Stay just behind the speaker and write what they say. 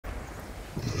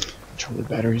Controller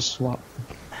batteries swap.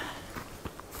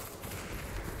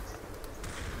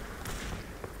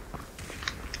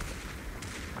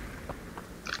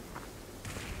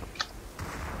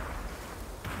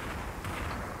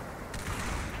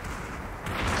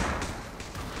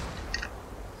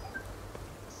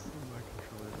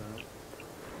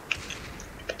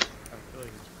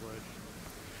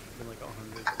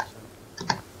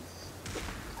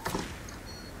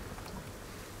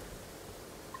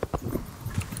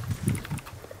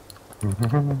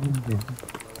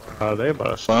 They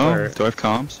about to start. Do I have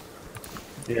comms?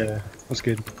 Yeah, that's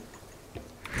good.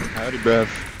 Howdy, bruv.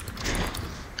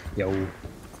 Yo.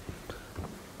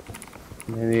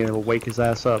 Maybe it'll wake his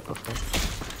ass up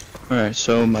before. Alright,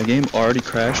 so my game already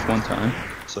crashed one time,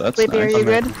 so that's Sleepy, nice. are you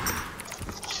good?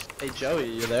 Hey Joey,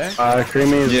 you there?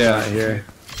 Creamy is Yeah. not here.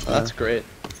 Oh, that's great.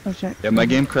 Oh shit. Yeah, my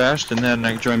game crashed and then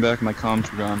I joined back and my comms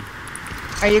were gone.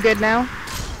 Are you good now?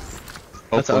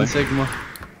 That's Hopefully. on Sigma.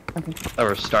 Oh,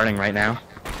 we're starting right now.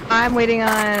 I'm waiting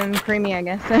on Creamy, I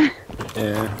guess.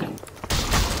 Yeah.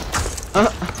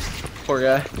 Poor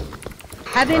guy.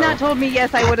 Had they not told me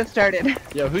yes, I would have started.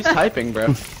 Yo, who's typing, bro?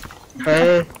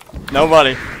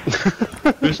 Nobody.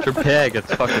 Mr. Pig,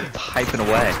 it's fucking typing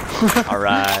away.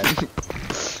 Alright.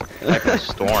 Like a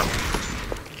storm.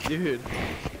 Dude.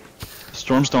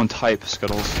 Storms don't type,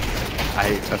 Skittles.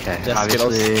 Okay, Yes,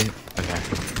 obviously.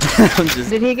 Okay. I'm just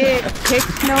Did he get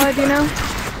kicked, Noah, do you know?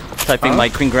 typing my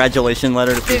congratulation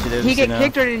letter to Did appreciatives. he get you know?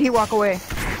 kicked or did he walk away?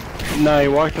 No, he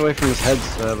walked away from his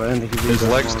headset, but I didn't think he did His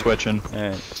that legs long. twitching.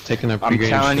 Alright. He's taking a I'm pregame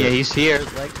telling you, shit. he's here.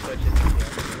 Like twitching.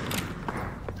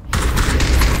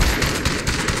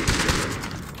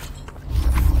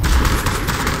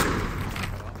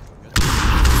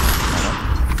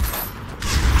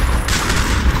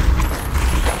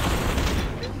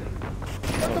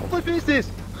 What the flip is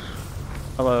this?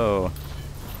 Hello.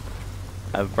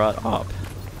 I've brought op.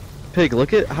 Pig,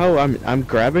 look at how I'm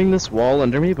grabbing this wall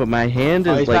under me, but my hand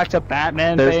is He's like back to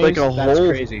Batman there's phase? like a That's whole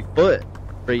crazy. foot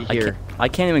right here. I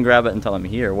can't even grab it until I'm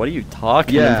here. What are you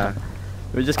talking Yeah, about?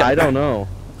 We just got I don't know.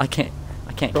 I can't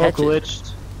Bro catch it.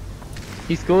 glitched.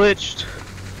 He's glitched.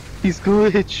 He's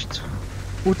glitched.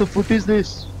 What the flip is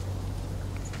this?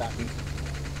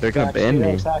 They're gonna ban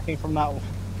me. Hacking from that one.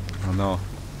 Oh no.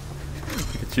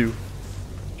 Look at you.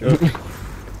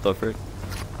 Go for it.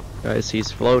 Guys,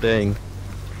 he's floating.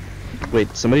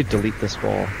 Wait, somebody delete this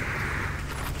wall.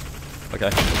 Okay.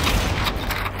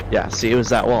 Yeah, see, it was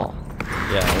that wall.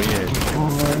 Yeah, weird.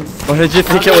 What did you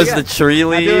think it was the tree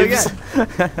I'll do it leaves?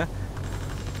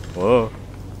 Whoa.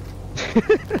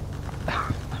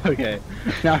 Okay.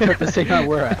 Now I have to see how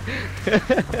we're at.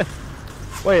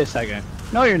 Wait a second.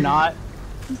 No, you're not.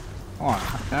 Hold on.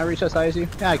 Can I reach as high as you?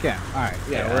 Yeah, I can. Alright.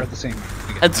 Yeah, we're at the same.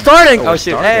 It's starting! Oh, we're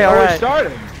shoot. starting. Hey, We're alright.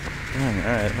 starting.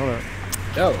 Alright, hold up.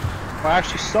 Yo, we're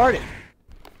actually started.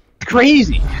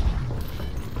 Crazy.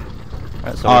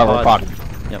 Alright, so Alright, we're we're pod.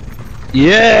 podding. Yep.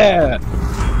 Yeah.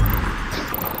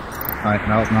 Alright,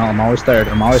 no, I'm always third.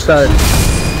 I'm always third.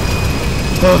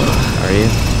 Are you?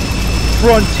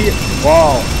 Frontier.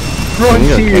 Wow. You can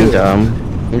go Frontier. Kingdom.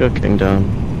 You can go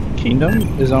Kingdom.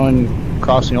 Kingdom is on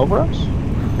crossing over us?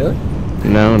 Really?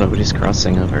 No, nobody's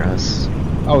crossing over us.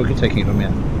 Oh, we can take Kingdom,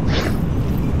 yeah.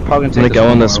 Probably I'm gonna go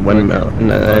on this windmill.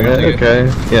 No, Okay. okay.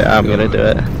 Yeah, I'm gonna do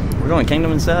it. We're going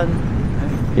Kingdom instead?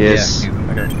 Yes.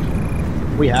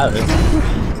 Yeah, we have it.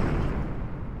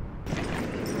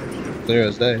 Clear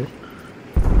as day.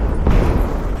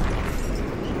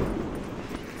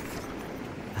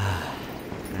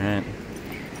 Alright.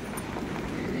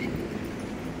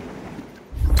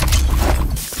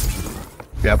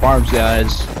 Grab arms,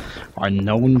 guys. Are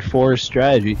known for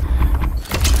strategy.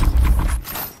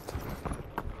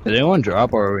 Did anyone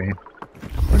drop or are we?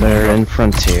 They're in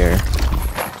Frontier.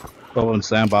 Go in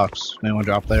sandbox. Anyone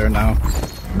drop there now?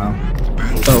 No.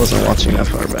 I wasn't watching that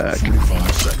far back.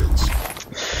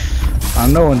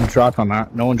 No one dropped on our.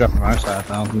 No one dropped on our side.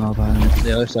 I don't know about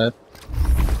the other side.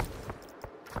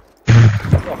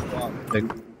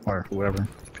 Big or whatever.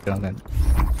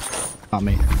 Not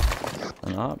me.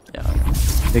 An op? Yeah.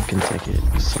 Big can take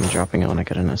it. So I'm dropping it when I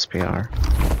get an SPR.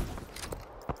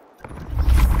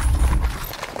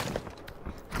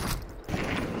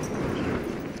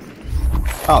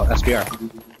 Oh, SPR.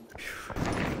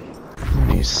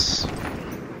 Nice.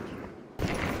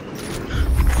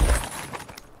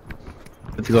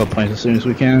 Have to go up planes as soon as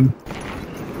we can.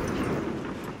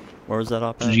 Where was that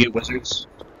op at? Did you get wizards?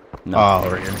 No. Oh,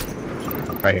 over here.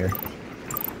 Right here.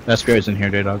 SPR's in here,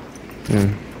 J-Dog.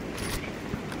 Hmm.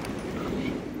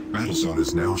 Battle zone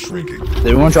is now shrinking. Did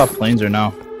everyone drop planes or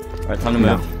no? Alright, time to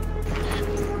move.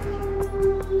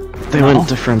 They went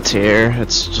to Frontier.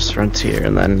 It's just Frontier,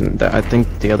 and then I think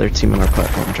the other team on our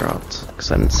platform dropped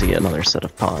because I didn't see another set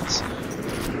of pods.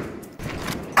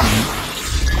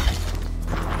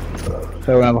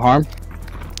 So we have a harm?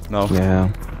 No.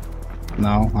 Yeah.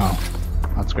 No. Oh,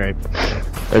 that's great.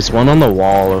 There's one on the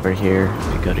wall over here.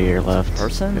 If you go to your left.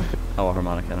 Person? Oh, a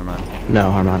harmonica. Never mind.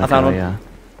 No, harmonica. I found one. Yeah.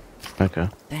 Okay.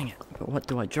 Dang it. But what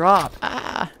do I drop?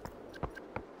 Ah!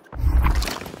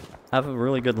 I have a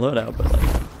really good loadout, but like,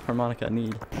 harmonica I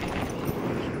need.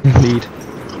 Need.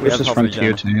 We This have is health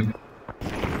Frontier regen. team.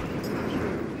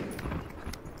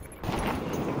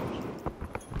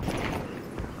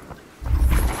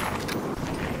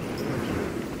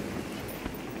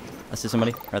 I see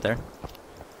somebody right there.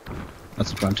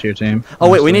 That's the Frontier team. Oh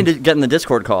wait, we need to get in the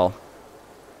Discord call.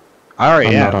 Alright,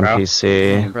 I'm yeah, not on bro.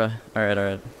 PC, Bruh. Alright,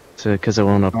 alright. because it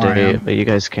won't Alright, update, but you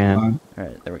guys can.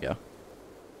 Alright, there we go.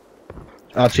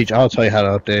 I'll tell you how to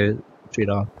update it. Cheat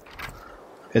on.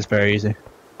 It's very easy.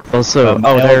 Also, Um,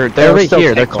 oh, they'll they're right still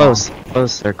here. They're take long.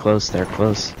 close. They're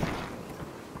close.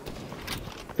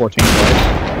 14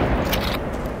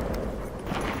 players.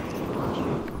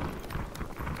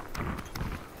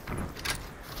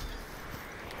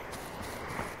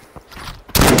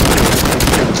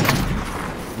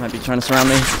 Might be trying to surround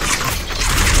me.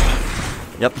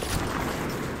 Yep.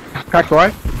 Cracked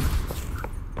right?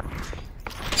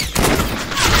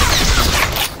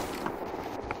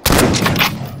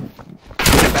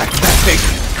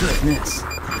 Goodness.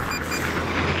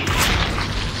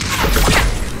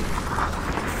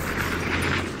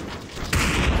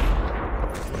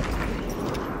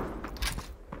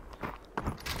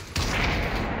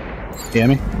 You hear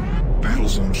me? Battle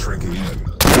zone shrinking in.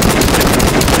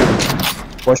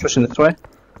 Boys pushing this way.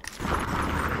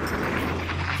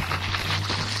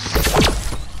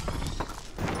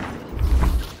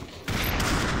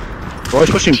 Boys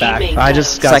pushing back. I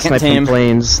just got Second sniped team. from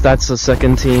planes. That's the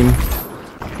second team.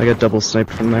 I got double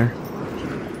sniped from there.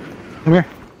 Come here.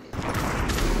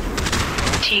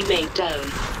 Teammate down.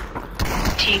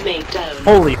 Teammate down.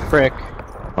 Holy frick.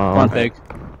 Oh, One big.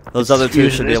 Those other two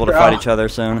Excuse should me, be able to bro. fight each other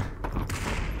soon.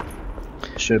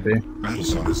 Should be. Battle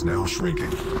zone is now shrinking.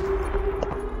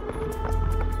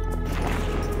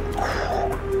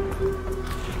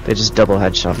 they just double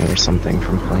headshot me or something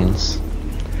from planes.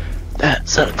 That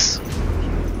sucks.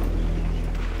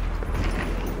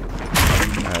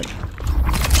 Alright.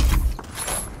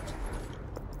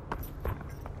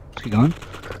 Is he going?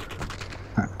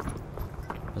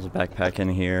 There's a backpack in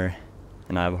here,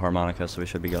 and I have a harmonica, so we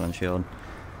should be good on shield.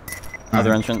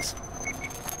 Other entrance.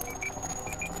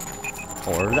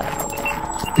 Or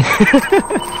that.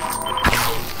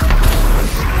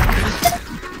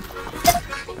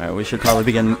 Alright, we should probably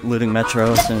begin looting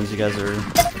Metro as soon as you guys are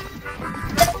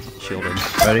shielded.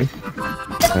 Ready?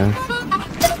 Okay.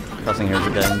 Crossing here is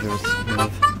a dangerous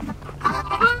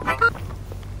move.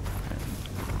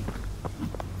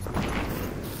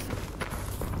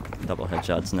 Double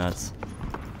headshots nuts.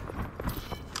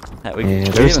 Hey, we Yeah,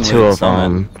 could there's even two loot of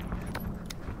Summit. them.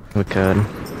 We could.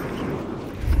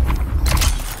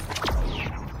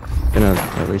 Gonna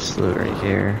at least loot right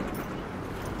here.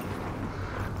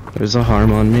 There's a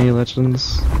harm on me,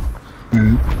 Legends.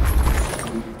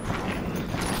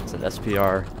 Is it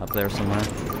SPR up there somewhere?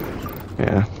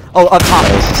 Yeah. Oh, up top!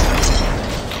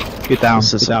 Get down.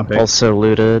 This Get is down, big. also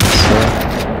looted,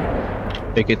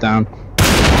 so... Big, get down.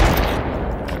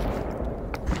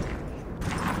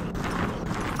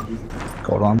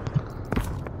 Hold on.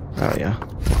 Oh yeah,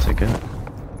 I'll take it.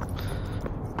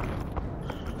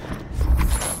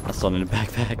 I still need a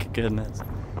backpack, goodness.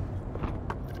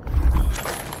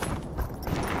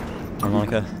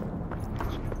 Harmonica.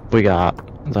 We got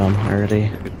them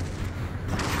already.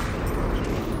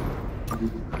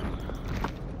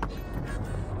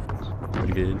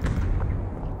 Pretty good.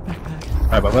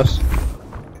 Right above us.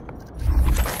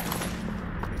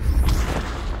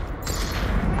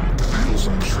 Battle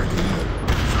zone shrinking in.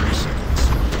 30 seconds.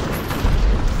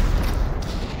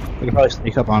 We can probably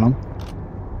sneak up on him.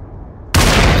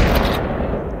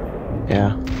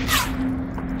 Yeah.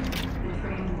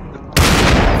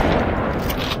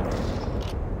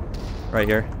 Right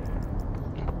here.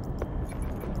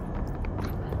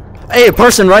 Hey, a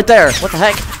person right there! What the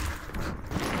heck?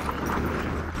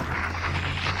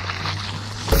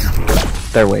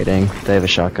 They're waiting. They have a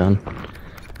shotgun.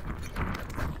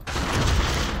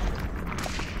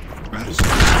 Battle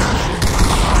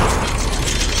zone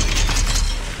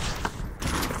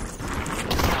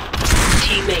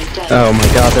Teammate down. Oh my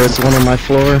god, there's one on my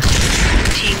floor.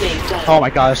 Teammate down. Oh my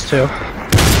god, there's two.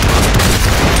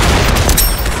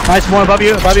 Nice, one above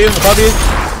you, above you, above you.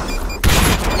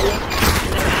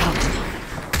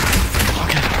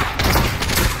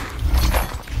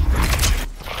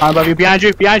 On above you, behind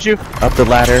you, behind you. Up the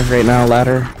ladder right now,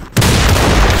 ladder.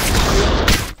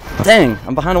 Dang,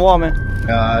 I'm behind a wall, man.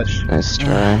 Gosh. Nice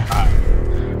try.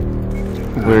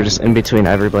 We were just in between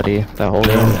everybody that whole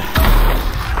game.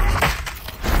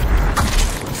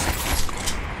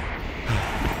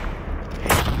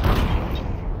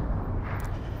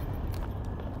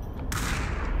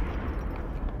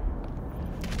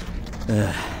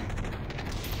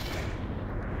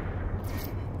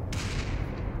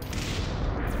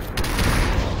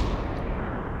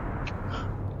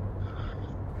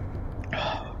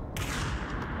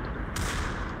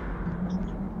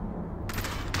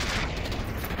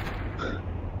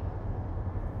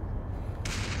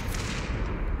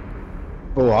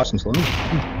 Oh, awesome slow.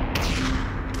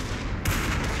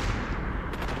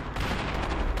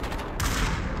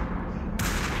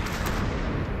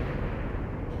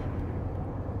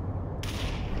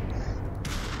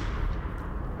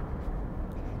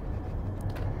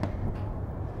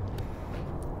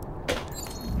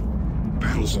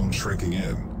 Battle zone shrinking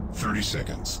in. 30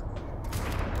 seconds.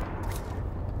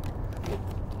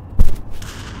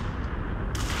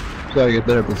 Gotta get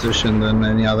better position than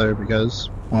any other because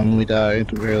when we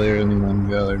died earlier and then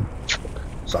the other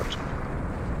sucked.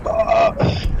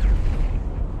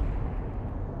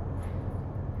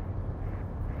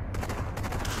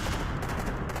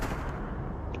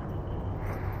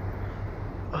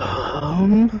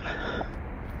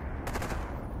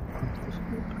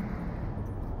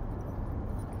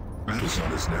 Battle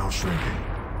zone is now shrinking.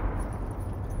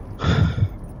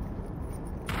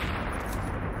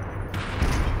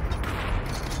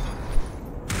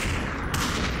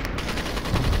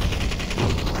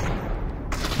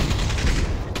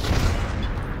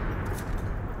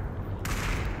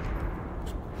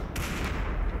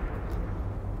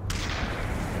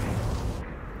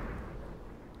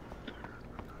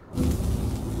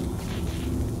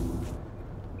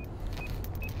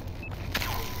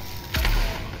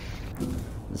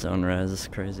 Zone res is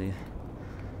crazy.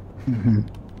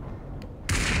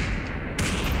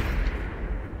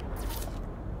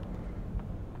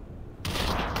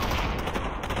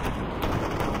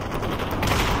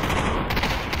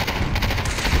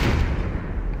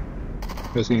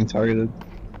 Just getting targeted.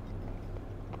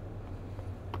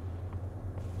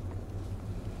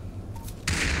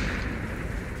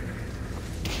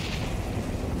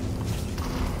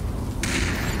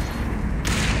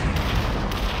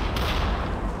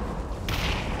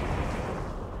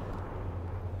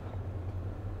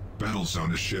 Battle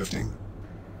zone is shifting.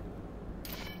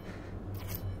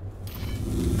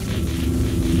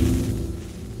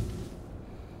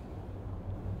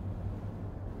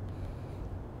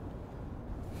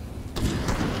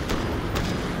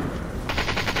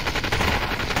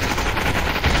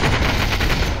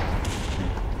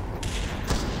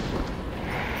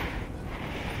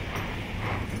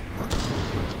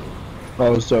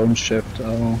 Oh, zone shift.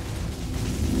 Oh.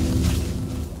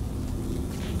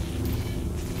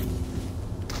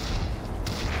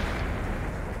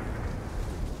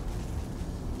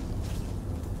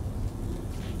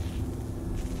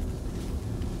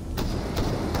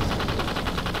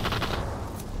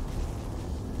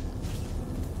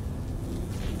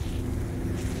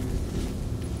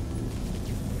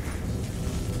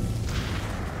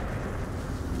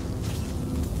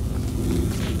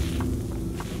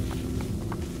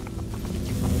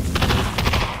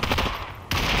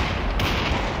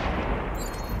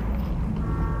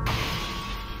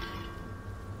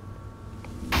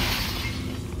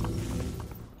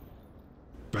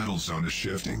 Battle zone is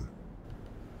shifting.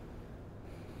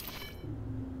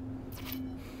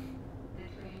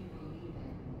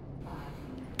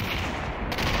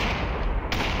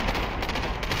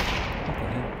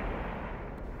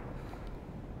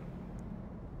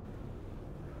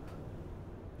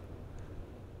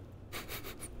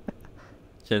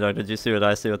 J-Dog, did you see what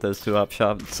I see with those two op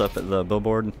shops up at the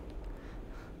billboard?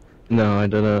 No, I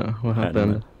didn't. What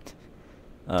happened?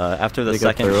 After the They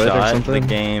got second through it or shot, the something?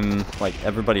 game, like,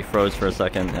 everybody froze for a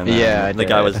second, and then Yeah, the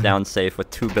guy was down safe with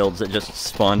 2 builds that just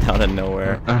spawned out of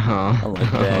nowhere. I'm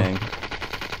like, dang.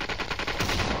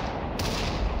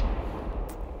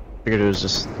 Figured it was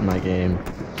just my game.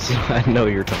 So I know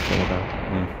what you're talking about.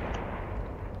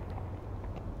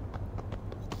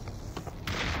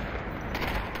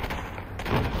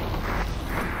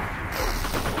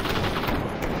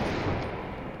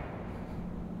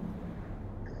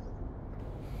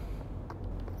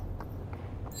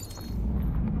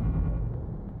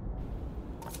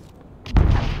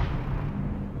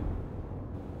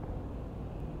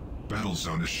 Battle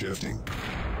zone is shifting.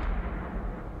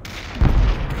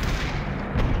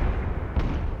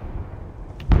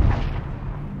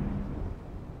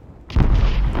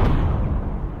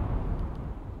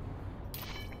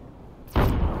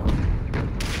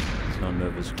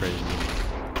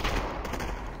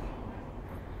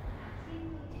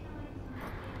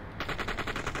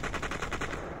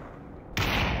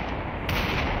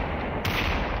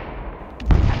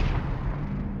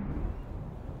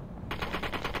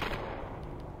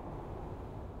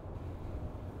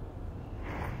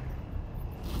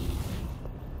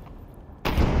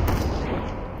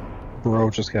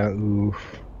 Bro just got oof.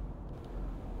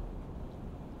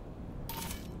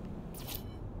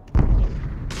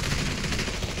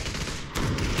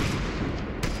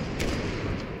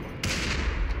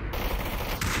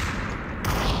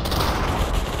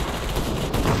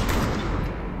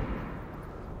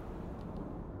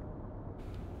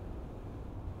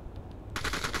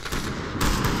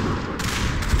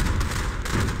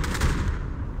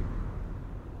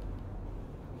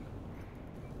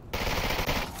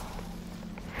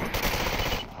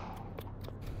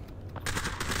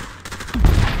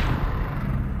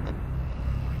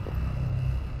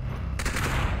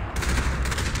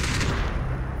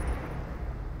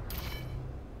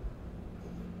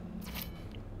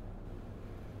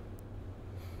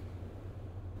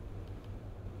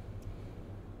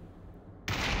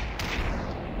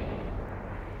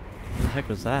 What the heck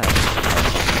was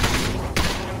that?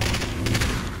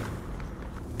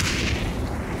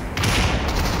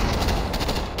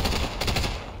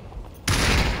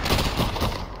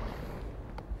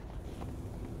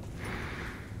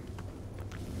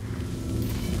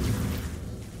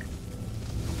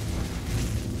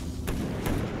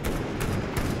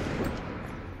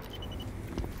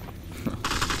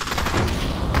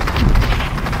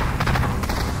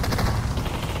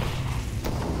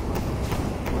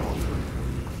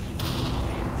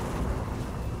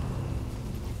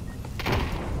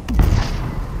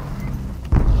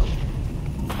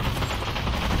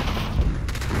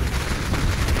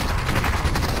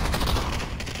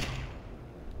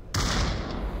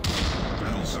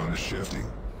 Battle zone is shifting.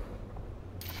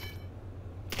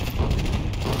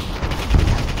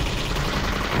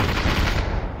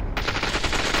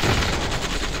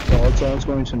 Solid zone's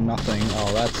going to nothing.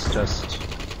 Oh, that's just.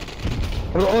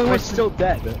 Oh, we're still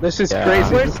dead. This is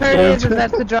crazy. Worst part is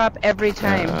that's the drop every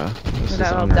time. This is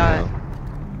That little unreal. dot.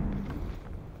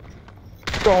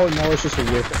 Oh no, it's just a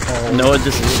whip. Oh. Noah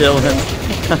just chilling.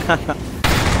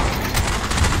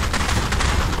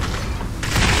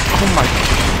 Oh my.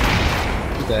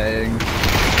 Dang.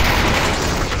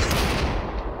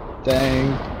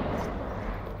 Dang.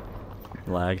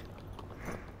 Lag.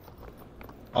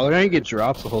 Oh, they're gonna get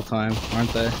drops the whole time,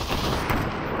 aren't they?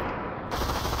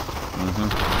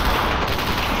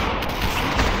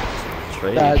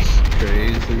 Trade. That's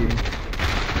crazy.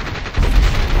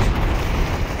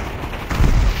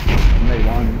 And they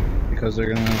won because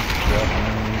they're gonna drop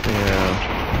on Yeah.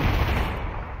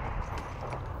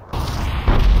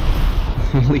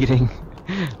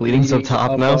 Leading's up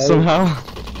top now somehow.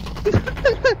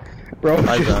 Bro,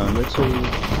 I just don't. literally.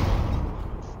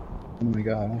 Oh my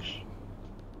gosh.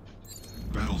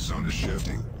 Battle zone is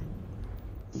shifting.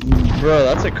 Bro,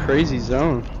 that's a crazy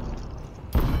zone.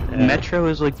 Metro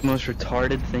is like the most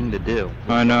retarded thing to do.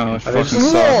 I know, it fucking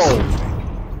just- sucks.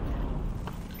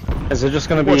 Is it just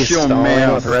gonna be What's your stalling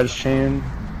mouth? with red chain?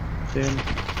 Dude.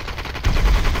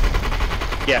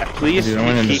 Yeah, please Dude, I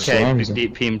went into PK slums.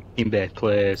 team B,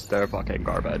 please. They're fucking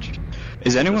garbage.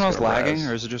 Is anyone else Just go lagging, rest.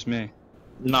 or is it just me?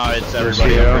 No, it's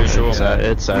everybody, everybody. I'm pretty sure.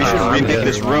 It's We should everyone. remake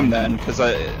this Yeah. room then, because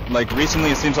like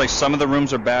recently it seems like some of the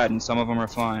rooms are bad and some of them are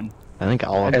fine. I think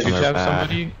all of Did them you are have bad.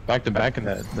 somebody back to back in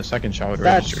the second shot would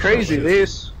That's register? crazy,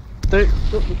 these.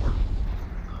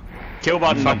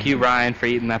 Killbot, fuck you, Ryan, for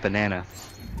eating that banana.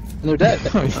 They're dead.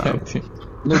 Oh, yeah, dude.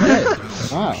 They're dead.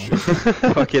 Wow.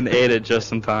 Fucking ate it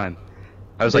just in time.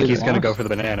 I was like, he's gonna go for the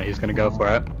banana. He's gonna go for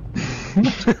it.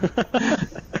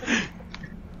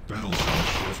 Battle zone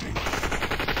shifting.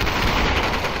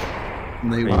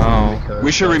 They Wow. won because-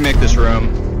 We should remake this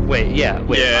room. Wait, yeah,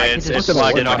 wait. Yeah, I it's can just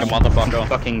lagging like a motherfucker.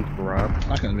 fucking grub. I'm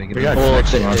not gonna make it. We got Well,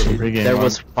 connection on some pregame. there on-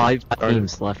 was 5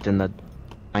 teams left in the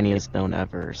tiniest zone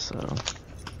ever, so.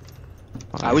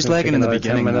 I was It's gonna lagging take in the another 10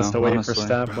 beginning minutes though, to wait honestly. for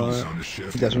stab Battle on it. zone is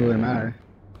shifting. It doesn't really matter.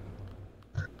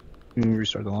 When we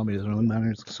restart the lobby, it doesn't really matter.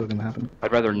 It's still gonna happen.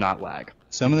 I'd rather not lag.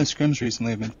 Some of the scrims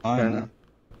recently have been fine. though.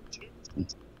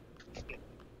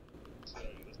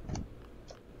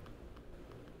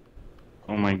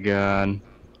 Oh my god.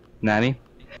 Natty?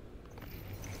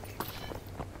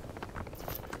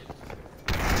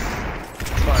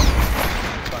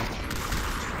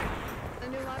 The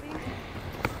new lobby?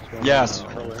 Yes. No,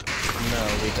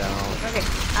 we don't. Okay,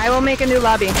 I will make a new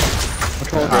lobby.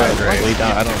 Alright, great. We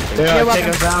don't, I don't think. You're J-Dog, welcome.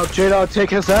 take us out. J-Dog,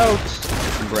 take us out.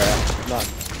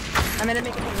 I'm gonna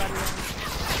make a new lobby.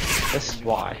 This is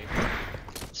why.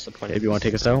 What's the point? Maybe you want to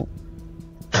take us out?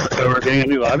 So we're getting a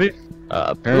new lobby?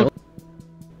 Apparently.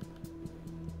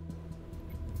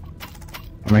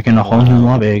 We're making a whole new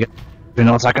lobby. You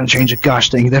know, it's not gonna change a gosh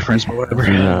dang difference, but whatever.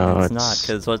 No, It's not,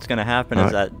 because what's gonna happen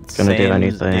is not that gonna do same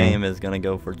anything. game is gonna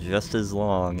go for just as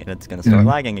long, and it's gonna start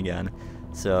lagging again.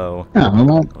 So, Yeah, I'm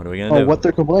not. what are we gonna do? What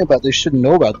they're complaining about, they should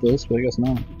know about this, but I guess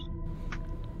not.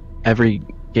 Every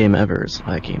game ever is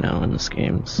laggy now in this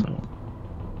game, so.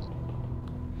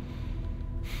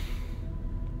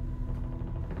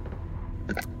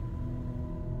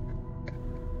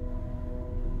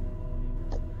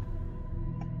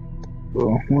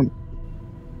 Well, what?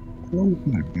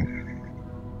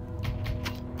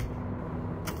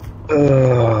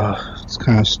 It's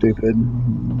kind of stupid.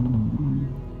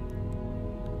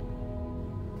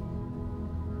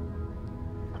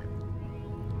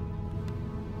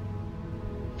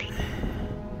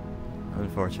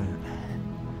 Unfortunate.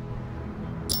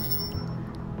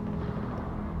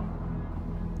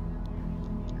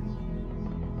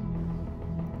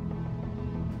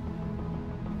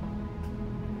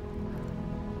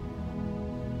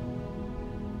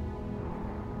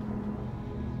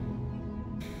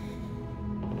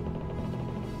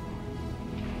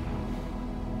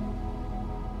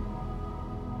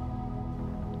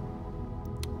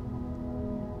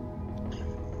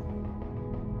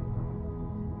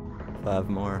 Five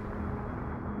more.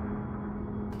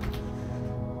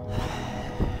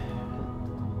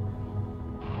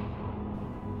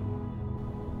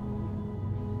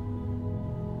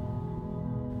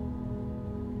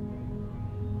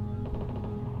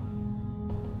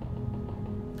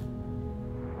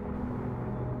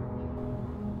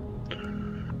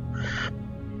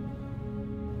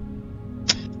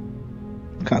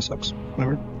 Kinda sucks.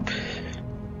 Whatever.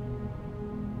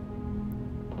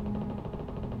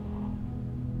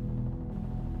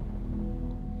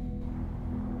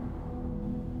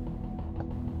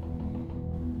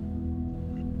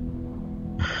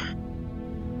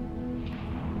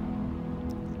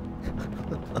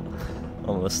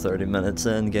 Almost 30 minutes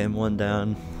in, game 1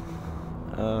 down.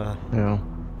 Yeah.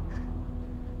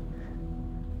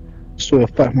 Still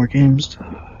have 5 more games.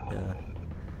 Yeah.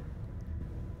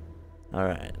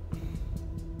 Alright.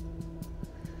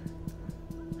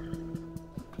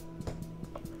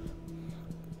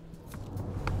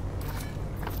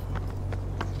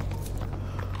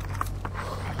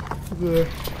 I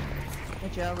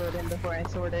jailbroke in before I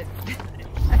sort it.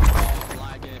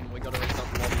 Lagging, we gotta restart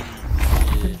the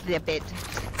lobby. Zip it.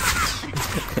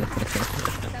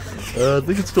 I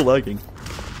think it's still lagging.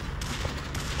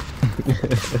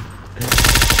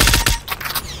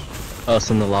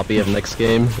 Us in the lobby of next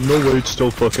game. No way, it's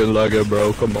still fucking lagging,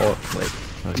 bro. Come on. Like,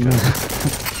 okay.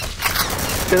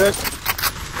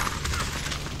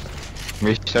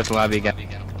 Restart the lobby again.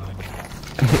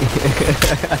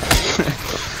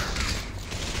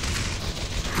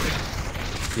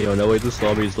 Yo, no way, this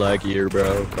lobby's laggier,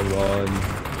 bro. Come on.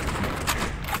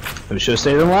 We should have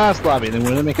stayed in the last lobby, then we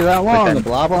wouldn't make it that long. then-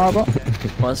 Blah blah blah.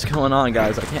 What's going on,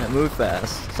 guys? I can't move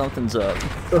fast. Something's up.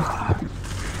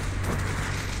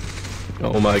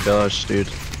 Oh my gosh, dude.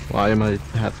 Why am I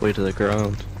halfway to the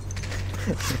ground?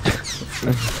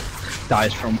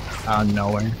 Dies from out of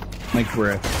nowhere. Like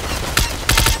Griff.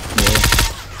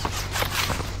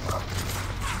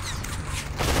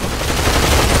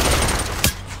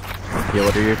 Yo,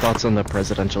 what are your thoughts on the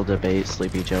presidential debate,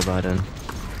 Sleepy Joe Biden?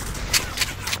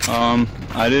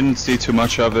 I didn't see too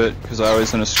much of it because I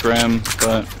was in a scrim,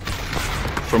 but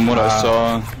from what I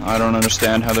saw, I don't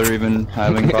understand how they're even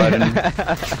having Biden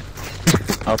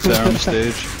up there on the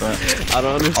stage. But I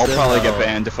don't understand. I'll probably get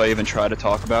banned if I even try to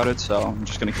talk about it, so I'm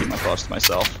just gonna keep my thoughts to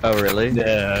myself. Oh, really?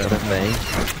 Yeah. Is that a thing?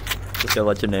 Just gotta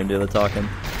let your name do the talking.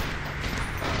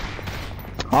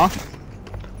 Huh?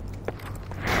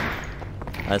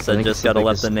 I said think just it's the gotta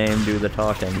let biggest- the name do the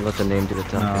talking. Let the name do the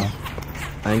talking. No.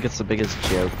 I think it's the biggest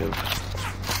joke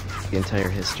of the entire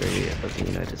history of the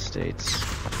United States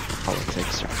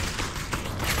politics.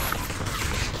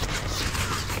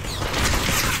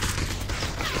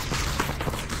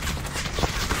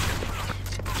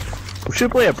 We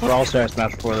should play a Brawl Stars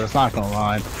match before this, not gonna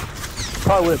lie.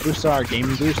 Probably would boost our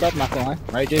gaming boost up, not gonna lie.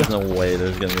 Right, dude? There's no way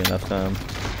there's gonna be enough time.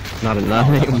 Not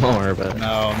anymore, but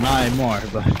No, not anymore,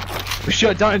 but we should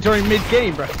have done it during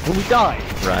mid-game, bro. When we died.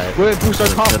 Right. We're gonna boost our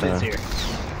We confidence shoulda.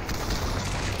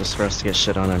 here. just for us to get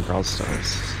shit on in Brawl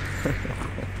Stars.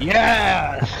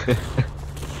 Yeah!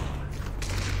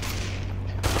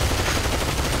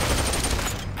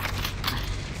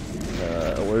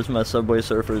 Where's my Subway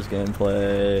Surfers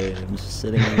gameplay? I'm just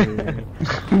sitting here.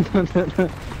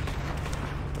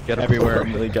 Get Everywhere.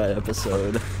 Family Guy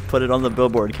episode. Put it on the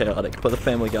billboard, Chaotic. Put a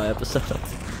Family Guy episode.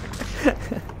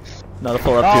 Not a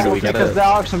full up Oh, to we the gotta- because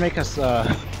that'll actually make us,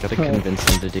 Gotta convince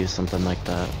him to do something like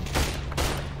that.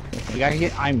 we gotta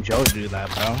get I'm Joe to do that,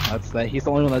 bro. That's that. He's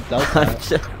the only one that does I'm that.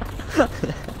 just-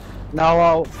 No,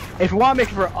 well, if you want to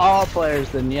make it for all players,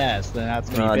 then yes, then that's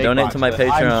gonna be big donate box, to my but I'm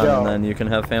Patreon, Joe. and then you can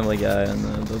have Family Guy and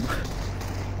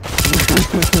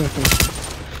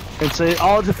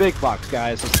All to big box,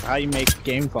 guys. It's how you make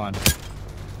game fun.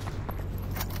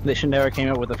 They should never came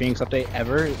out with a Phoenix update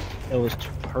ever. It was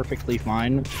perfectly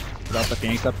fine without the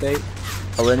Phoenix update.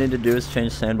 all I need to do is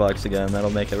change Sandbox again. That'll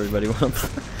make everybody want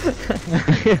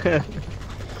to.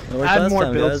 Add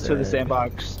more builds to the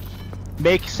Sandbox.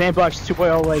 Make Sandbox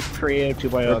 2.0 like creative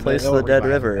 2.0. Replace the Dead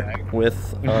River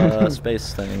with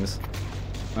space things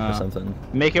or something.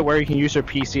 Make it where you can use your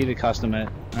PC to custom it.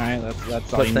 Alright,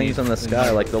 that's all Put you things need. in the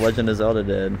sky like The Legend of Zelda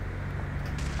did.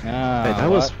 Hey, that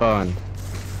was fun.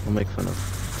 We'll make fun of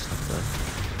stuff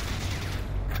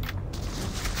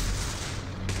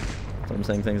So I'm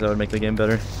saying things that would make the game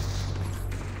better.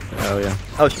 Oh yeah.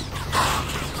 Oh shoot.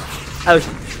 Oh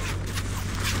shoot.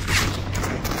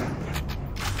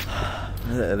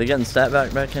 Are they getting stat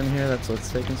back in here? That's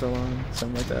what's taking so long?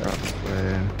 Something like that?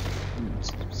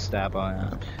 Stab on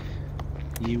it.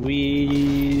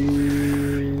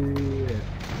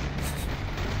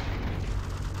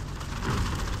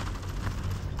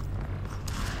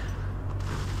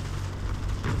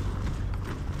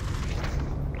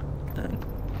 Dang.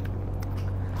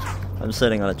 I'm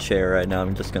sitting on a chair right now.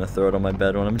 I'm just gonna throw it on my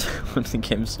bed when when the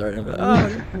game's starting.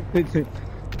 Man.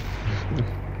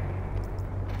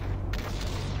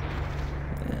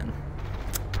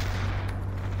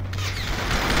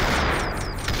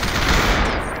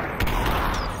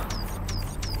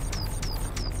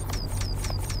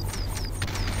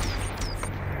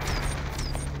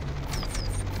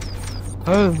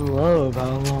 I love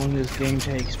how long this game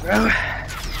takes, bro.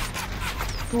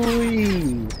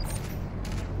 Whee.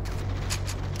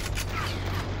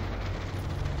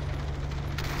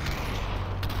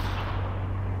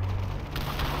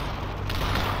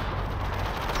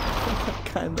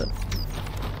 Kinda.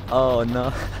 Oh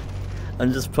no.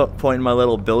 I'm just pointing my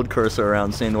little build cursor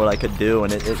around, seeing what I could do,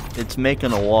 and it's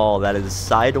making a wall that is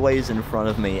sideways in front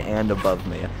of me and above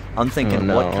me. I'm thinking,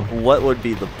 what would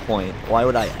be the point? Why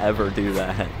would I ever do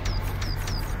that?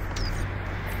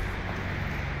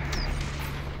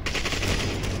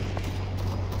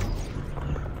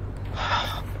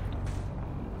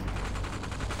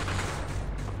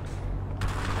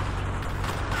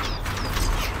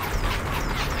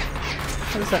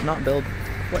 How does that not build?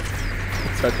 What?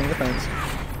 It's touching the fence.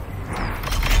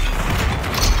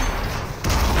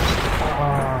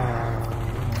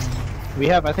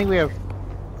 I think we have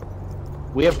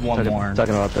one more.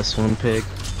 Talking about this one, Pig.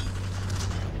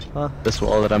 Huh? This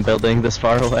wall that I'm building this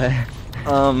far away.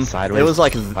 Sideways. It was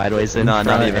like sideways in no, front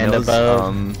not even. and It was,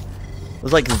 above. it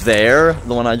was like there,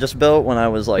 the one I just built when I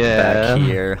was like back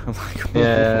here. I'm like,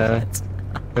 yeah. what?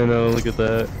 I know. Look at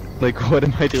that. Like, what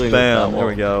am I doing? Bam! With that There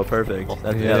we wall? go. Perfect.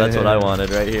 Yeah, that's what I wanted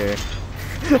right here.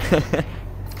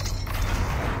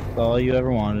 All you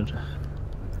ever wanted.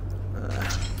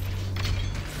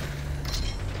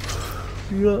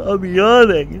 I'm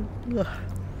yawning.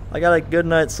 I got a good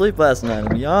night's sleep last night.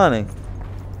 I'm yawning.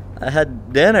 I had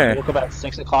I dinner. woke up at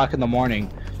 6 o'clock in the morning.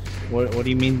 What do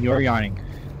you mean you're yawning?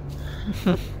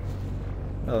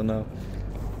 Oh no.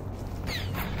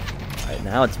 Alright,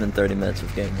 now it's been 30 minutes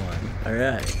of game 1.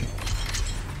 Alright.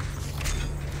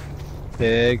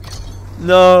 Pig.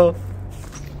 No!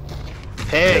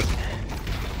 Pig!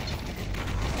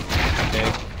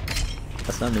 Pig.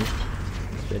 That's not me.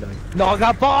 J-Dog. No, I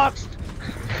got boxed!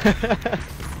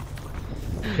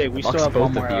 Okay, we Box still have both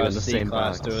one more of you in the C same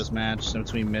class box. duos match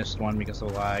since we missed one because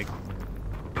of lag.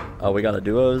 Oh, we got a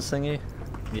duos thingy?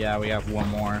 Yeah, we have one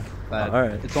more. But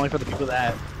Alright. it's only for the people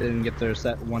that didn't get their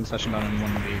one session done in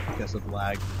one week because of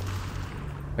lag.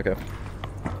 Okay.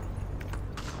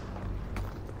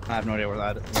 I have no idea where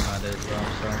that is though,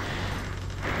 so.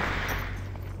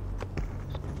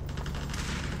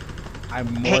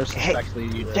 I'm more suspectly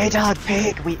you did. J-Dog,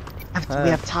 Pig, we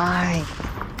have time.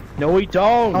 No, we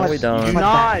don't. No, we don't. You do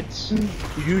not. You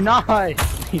do not.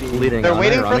 Leading They're on,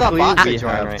 waiting for the ironically, bot to we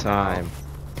join have right time.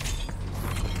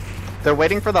 They're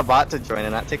waiting for the bot to join,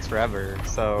 and that takes forever.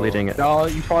 So Leading it. No,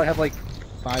 you probably have like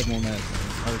 5 more minutes.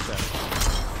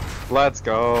 let's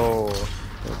go.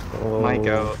 Oh. My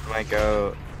goat, my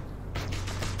goat.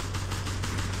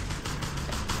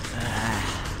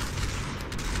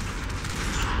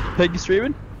 Pig, you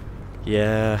streaming?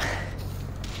 Yeah.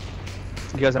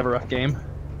 You guys have a rough game?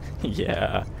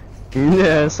 Yeah.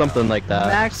 Yeah, something like that.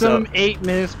 Maximum 8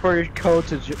 minutes for your code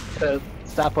to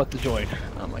stop with the join.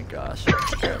 Oh my gosh.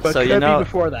 But So could you be know,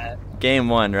 before that. game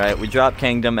 1, right? We drop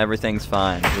Kingdom, everything's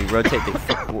fine. We rotate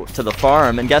to the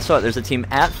farm, and guess what? There's a team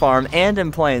at farm and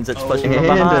in plains that's pushing from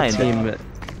And behind. a team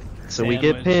So we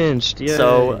get pinched. Yay.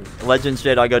 So Legends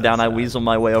Jade, I go down. I weasel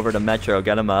my way over to Metro,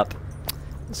 get him up.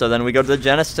 So then we go to the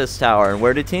Genesis Tower, and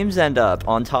where do teams end up?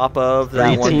 On top of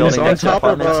that one building on next to top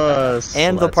of apartments us.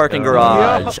 and the Let's parking go.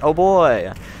 garage. Oh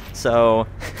boy. So.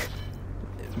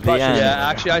 The end. Yeah,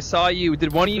 actually, I saw you.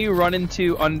 Did one of you run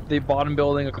into on the bottom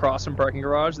building across from parking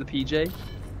garage, the PJ?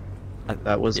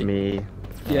 That was me.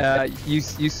 Yeah,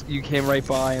 you came right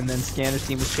by, and then Scanner's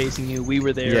team was chasing you. We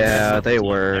were there. Yeah, they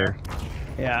were.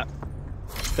 Yeah.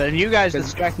 Then you guys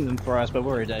distracted them for us, but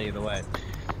we were dead either way.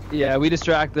 Yeah, we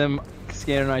distract them.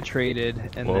 Scanner and I traded,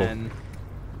 and Whoa. then.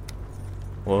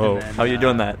 Whoa, and then, how you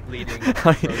doing that? Leading.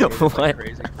 What?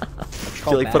 Crazy.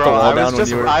 You like put the Bro, wall I down was when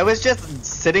just you were. I was just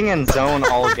sitting in zone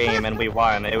all game and we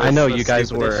won. It was I know the you guys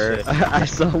stupidest were. shit. I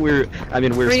saw we were. I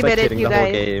mean, we were 3 minutes, spectating you the whole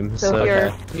guys. game. So So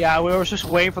here. Yeah, we were just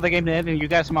waiting for the game to end, and you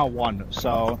guys somehow won.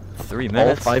 So 3 all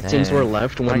minutes. 5 teams Dang. were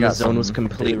left I when the got zone was some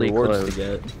completely big rewards closed.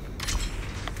 to get.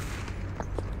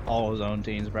 all zone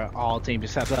teams, bro. All teams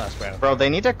except us, bro. Bro, they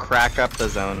need to crack up the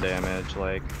zone damage,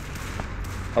 like.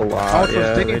 A lot. How much was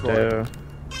Yeah, ticking they for? do.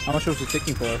 How much was it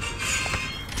ticking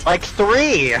for? Like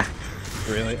 3!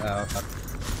 Really? Oh.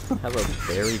 Have a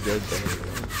very good day.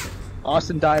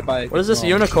 Austin died by. What is this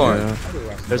unicorn?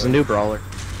 Yeah. There's a new brawler.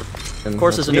 Of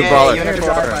course, there's a new Yeah, brawler.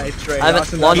 unicorn. I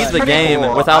haven't launched the game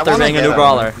cool. without I there wanna being a get new him.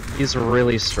 brawler. He's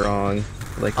really strong.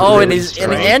 Like Oh, really and he's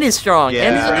strong. and he's strong. Yeah,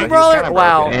 and he's a new he's brawler. kinda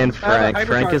Wow. broken. And Frank. hypercharge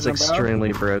Frank is him, bro.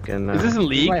 extremely broken now. Is this in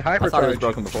League? My I thought it was hypercharge.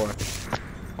 broken before.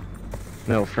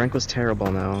 No, Frank was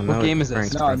terrible now. What game is this?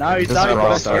 Frank's No, broken. now he's This not is the Brawl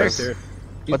best Stars. character.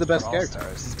 He's the best character.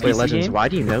 Wait, PC Legends, game? why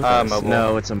do you know this? Mobile.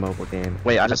 No, it's a mobile game.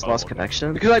 Wait, I just lost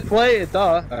connection? Because I play it,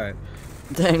 duh. Alright.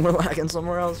 Dang, we're lagging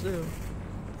somewhere else too.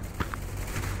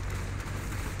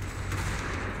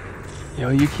 Yo,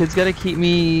 you kids gotta keep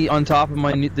me on top of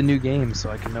the new game so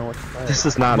I can know what to play. This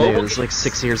is not Mobile new, it's like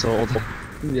 6 years old.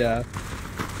 Yeah.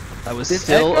 I was Did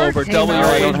still Edgar over came double your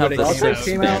out- I don't age have when the it Also six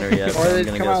came out. came out, banner yet, so or I'm did it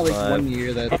gonna come guess out like 5. 1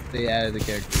 year that they added the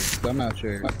characters? I'm not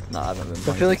sure. Nah, I haven't been I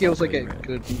playing feel like it since was like a last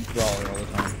good brawler all the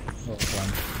time. All the time.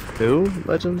 Who?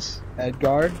 Legends?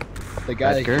 Edgar, the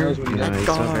guy Edgar? that knows what he No, does. he's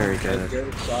not very good.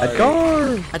 Edgar, sorry.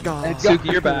 Edgar! Edgar.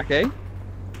 Suki, you're back, eh?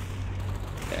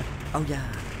 Oh yeah.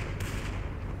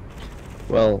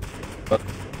 Well,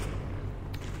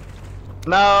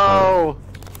 No!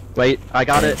 wait, I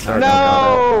got it. Or,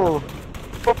 No!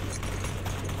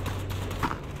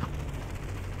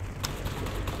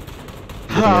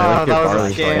 Yeah, Ah, that was a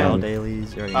Barley Trial scam.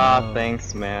 dailies. You already Ah, know.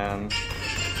 thanks, man.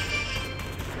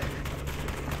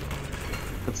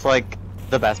 It's like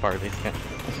the best Barley skin.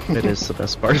 It is the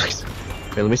best Barley skin.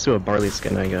 Wait, let me see what Barley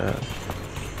skin I got. This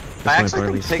I my actually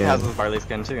Barley think Pig skin. has this Barley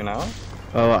skin too, no?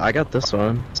 Oh, I got this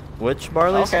one. Which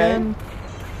barley Okay. skin?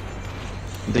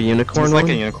 The unicorn It's one?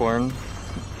 like a unicorn.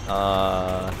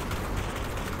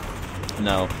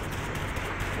 No.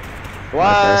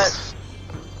 What?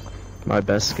 My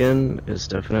best skin is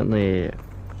definitely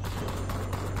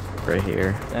right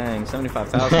here. Dang,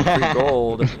 75,000 free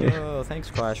gold. Oh, thanks,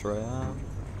 Clash Royale.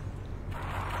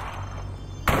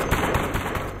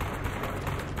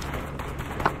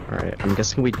 Alright, I'm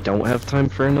guessing we don't have time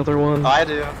for another one. I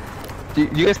do. Do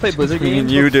you guys play Blizzard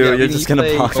games? You do. Yeah, You're you just gonna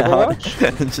play pop Overwatch?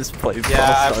 out and just play. Yeah, I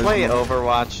Brawl Stars play more.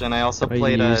 Overwatch and I also I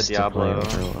played used to Diablo.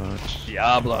 play Overwatch.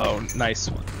 Diablo, nice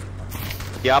one.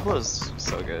 Diablo's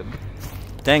so good.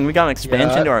 Dang, we got an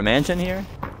expansion Yeah. to our mansion here.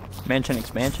 Mansion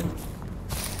expansion.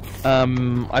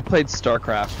 I played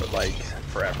StarCraft for like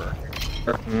forever.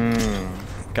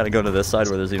 Gotta go to this side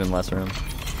where there's even less room.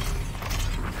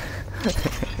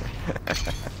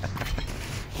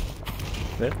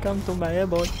 Welcome to my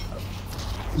boy.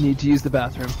 Need to use the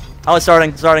bathroom. Oh, it's starting.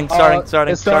 It's starting. Starting.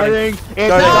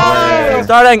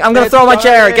 I'm gonna It's throw my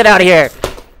chair. starting. Get out of here.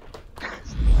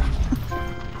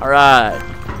 All right.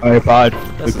 Alright, pod.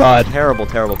 This is a terrible,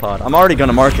 terrible pod. I'm already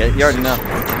gonna mark it. You already know.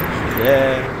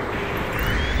 Yeah.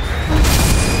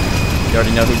 You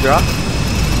already know who dropped?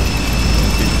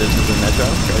 This is a Metro.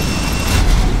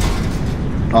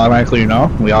 Automatically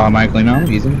know. We automatically know.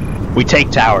 Easy. We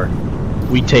take tower.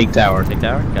 We take tower. Take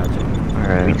tower. Gotcha. We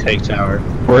Alright. take tower.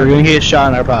 We're gonna get a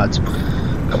shot in our pods.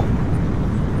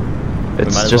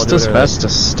 It's might as just well as do it best to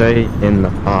stay in the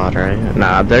pod, right?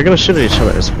 Nah, they're gonna shoot at each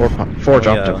other. There's four dropped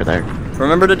yeah. over there.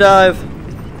 Remember to dive.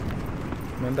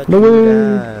 Remember to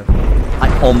dive. I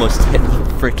almost hit the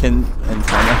freaking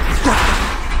antenna.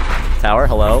 Tower,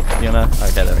 hello? You gonna?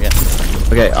 Okay, there we go.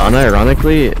 Okay,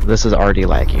 unironically, this is already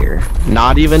laggier.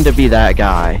 Not even to be that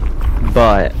guy,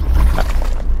 but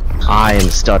I am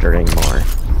stuttering more.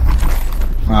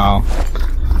 Oh.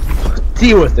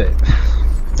 Deal with it.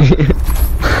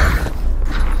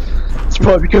 It's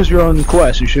probably because you're on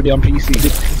Quest. You should be on PC.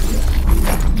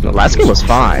 The last game was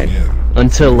fine.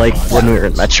 Until, like, when we were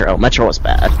in Metro. Metro was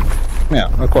bad. Yeah,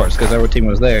 of course, because our team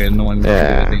was there and no one did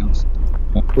anything else.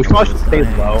 We probably should stay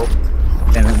low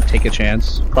and then take a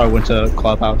chance. Probably went to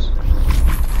Clubhouse.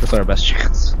 That's our best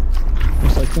chance.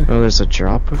 Oh, there's a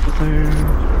drop over there.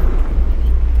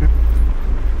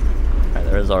 Alright,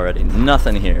 there's already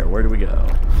nothing here. Where do we go?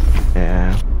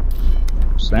 Yeah.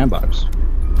 Sandbox.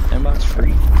 Sandbox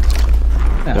free.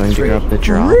 Yeah, Going to grab the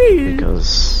drop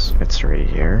because it's right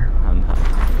here. I'm not.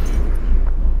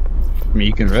 I mean,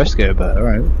 you can risk it, but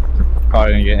alright.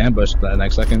 Probably gonna get ambushed that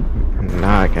next second. I'm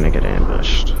not gonna get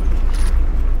ambushed.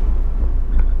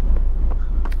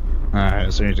 Alright,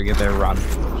 as soon as you get there, run.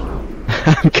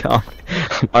 I'm gone.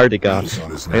 I'm already gone. I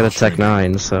got a Tech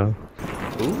 9, so.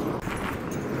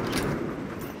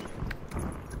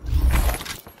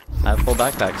 I have full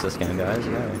backpacks this game, guys.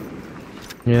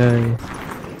 Yay. Yay.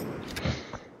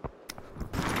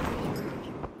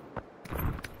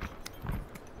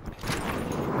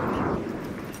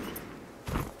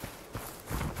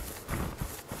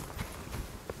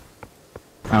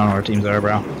 I don't know where teams are,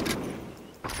 bro.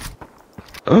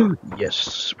 Oh,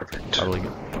 yes, perfect. Probably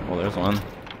good. Well, there's one.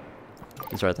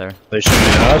 He's right there. They shooting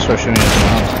at us or shooting at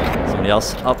someone else? Somebody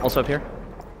else? Up, also up here.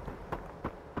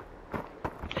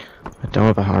 I don't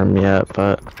have a harm yet,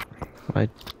 but I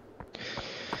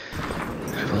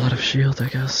have a lot of shield, I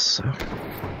guess, so.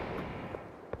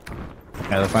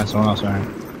 Yeah, they'll find someone else, alright.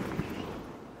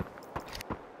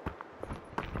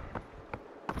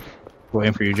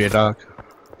 Waiting for you, J-Dog.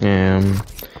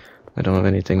 I don't have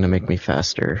anything to make me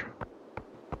faster.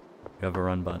 You have a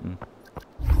run button.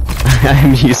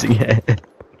 I'm using it.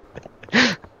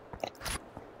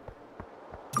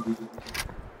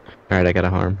 Alright, I got a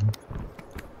harm.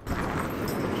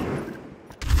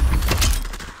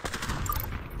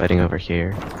 Fighting over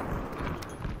here.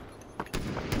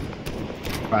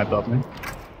 Right above me.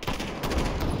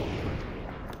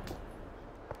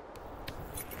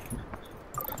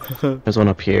 There's one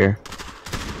up here.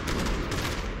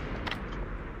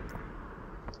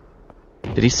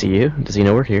 Did he see you? Does he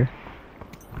know we're here?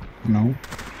 No.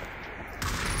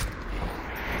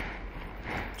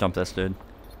 Jump this dude.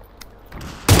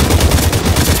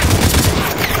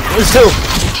 There's two!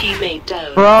 Teammate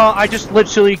down. Bro, I just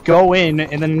literally go in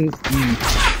and then...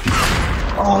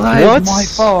 Oh, that is my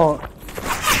fault.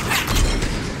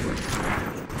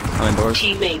 Behind doors.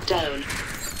 Teammate down.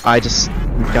 I just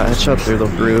got headshot through the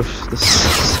roof. This is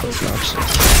so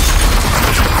obnoxious.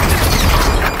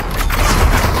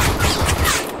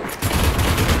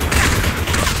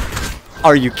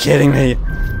 Are you kidding me?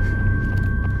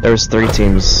 There was 3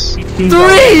 teams. 3!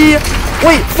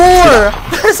 Wait, 4!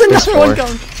 There's another one 4.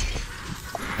 coming.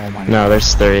 Oh my No,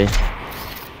 there's 3. Oh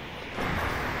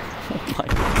my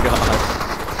god.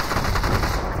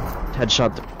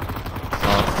 Headshot.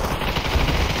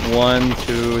 1,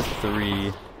 2,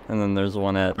 3, and then there's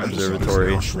one at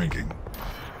observatory. Shrinking.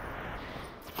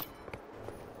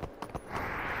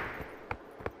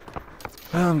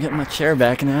 Oh, I'm getting my chair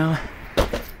back now.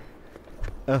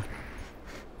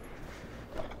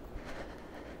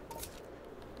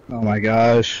 Oh my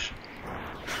gosh.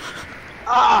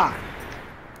 Ah!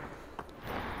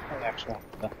 Actually.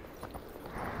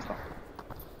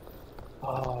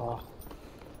 Oh.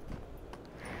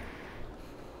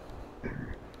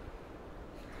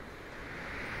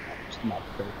 Not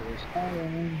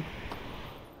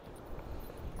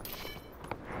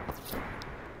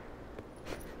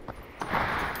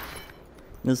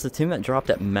Is the team that dropped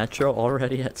at Metro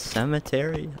already at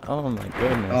Cemetery? Oh my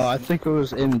goodness. Oh, I think it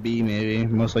was in B maybe.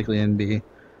 Most likely in B.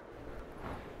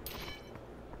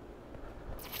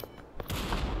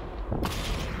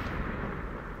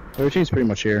 Everything's pretty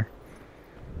much here.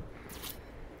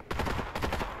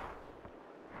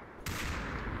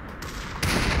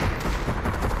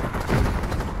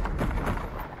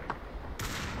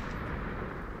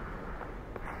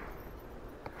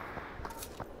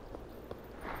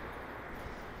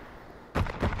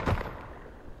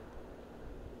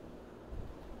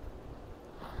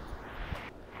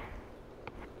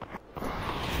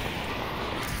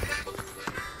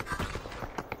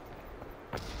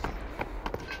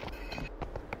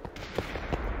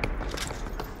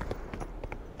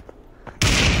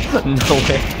 No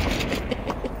way.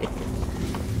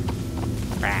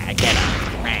 Get up.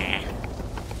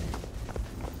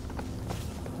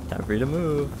 Time for you to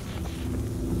move.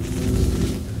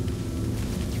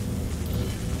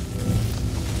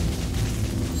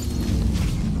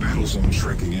 Battle zone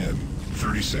shrinking in.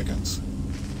 30 seconds.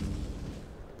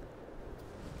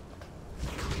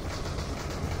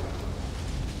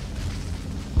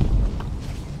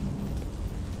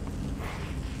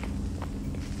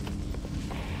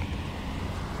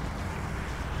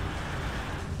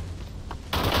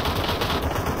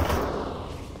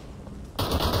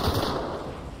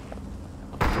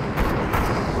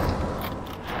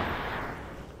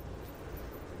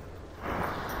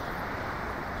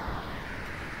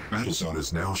 battle zone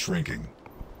is now shrinking.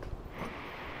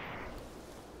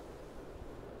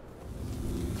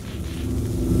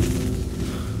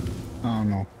 Oh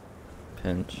no.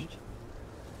 Pinched.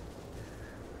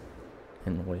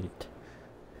 And wait.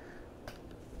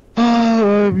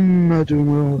 I'm not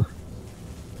doing well.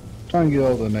 Trying to get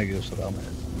all the negatives about me.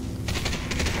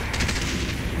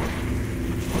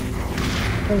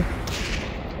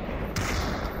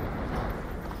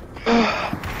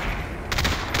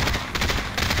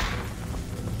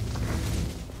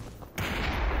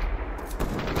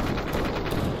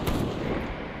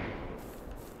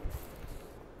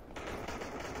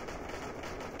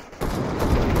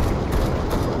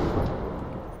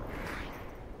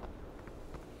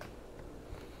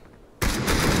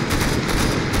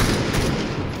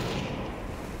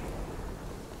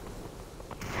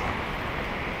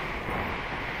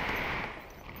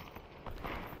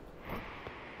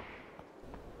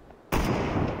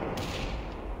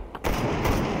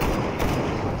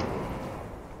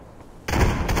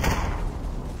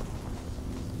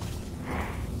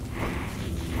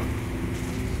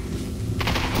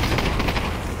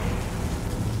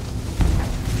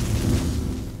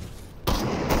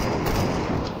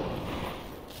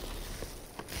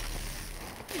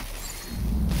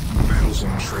 Battle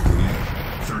zone shrinking in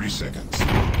 30 seconds.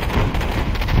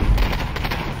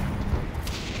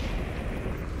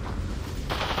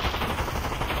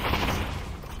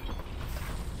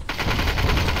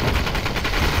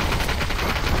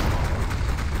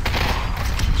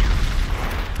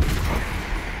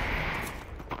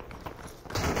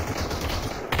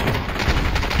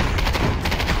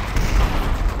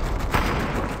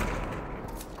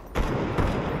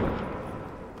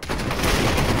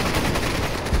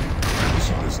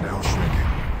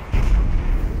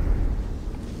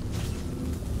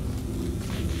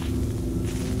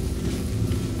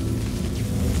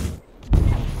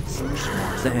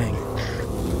 Dang.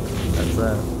 That's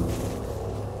that.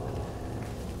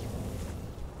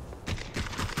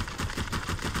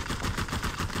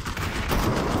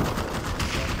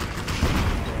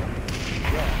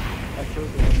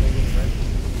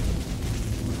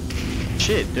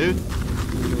 Shit, dude.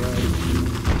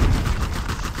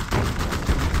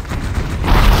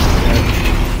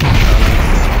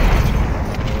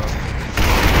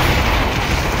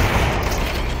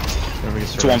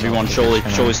 It's 1v1,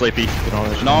 surely sleepy.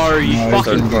 No, you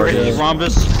fucking crazy,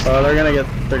 Rhombus. Oh, they're gonna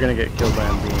get killed by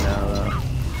MB now though.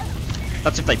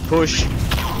 That's if they push.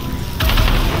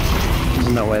 There's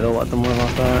no way they'll let them live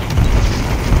off that.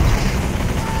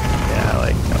 Yeah,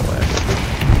 like no way.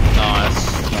 Nice.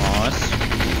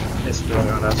 It's still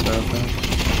on us though.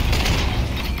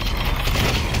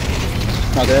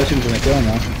 No, the other team's gonna kill him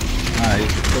now. Alright,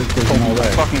 there's no way.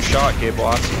 Fucking shot,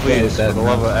 K-Block. Please, for the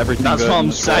love of everything. That's what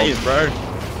I'm saying, bro.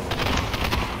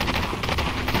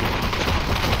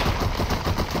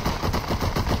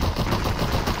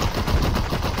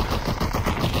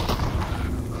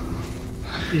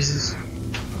 Jesus.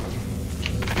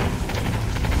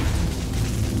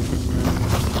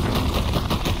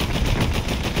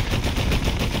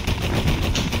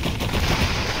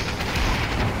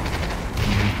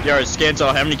 Yo,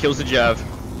 Scantor, how many kills did you have?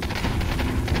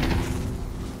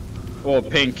 Or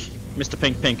Pink, Mr.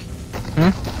 Pink.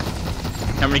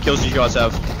 How many kills did you guys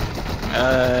have?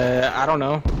 I don't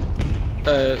know.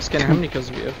 Scanner, how many kills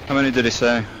do you have? How many did he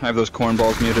say? I have those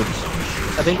cornballs muted.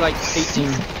 I think like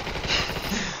 18.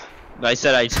 I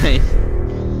said 18.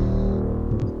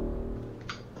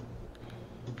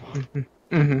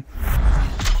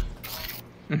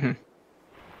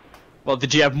 Well,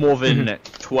 did you have more than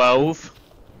 12?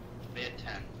 We had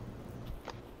 10.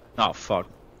 Oh, fuck.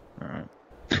 Alright.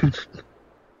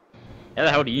 How the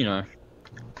hell do you know?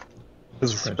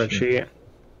 This is a spreadsheet.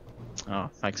 Oh,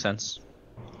 makes sense.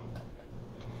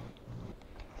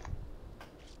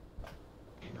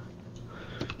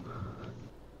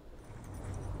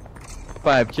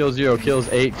 Five kills, 0 kills,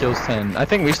 8 kills, 10. I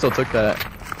think we still took that.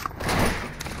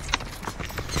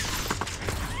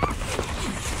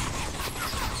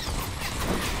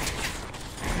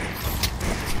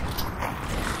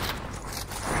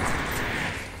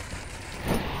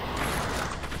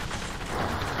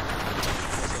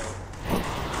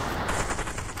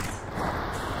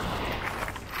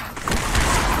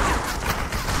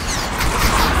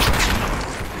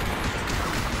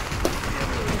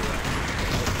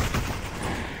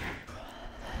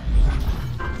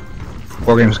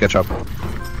 War games catch up.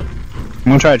 I'm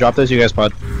gonna try to drop this, you guys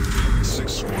pod.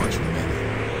 6 squads remaining.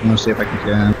 I'm gonna see if I can get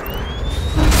in.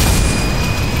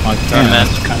 Oh, man.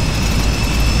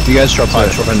 You guys drop pod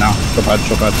now. Drop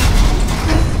pod.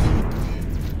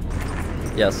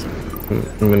 Yes.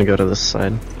 I'm gonna go to this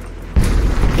side.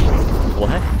 What?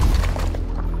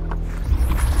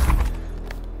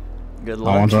 Good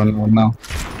luck. I want to know now.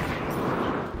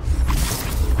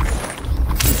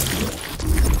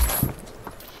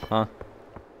 Huh?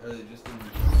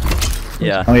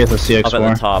 Yeah. Oh, you have the CX4. Up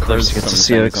at the top. There's Get some the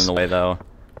things CX. in the way though.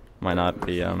 Might not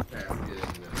be Yeah,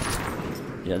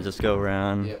 just go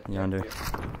around yonder.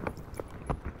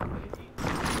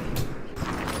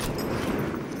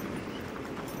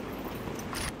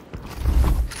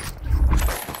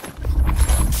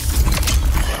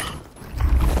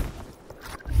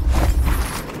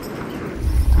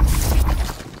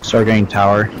 Start getting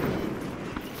tower.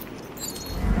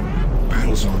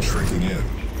 Battle zone shrinking in.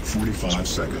 45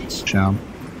 seconds. Jump.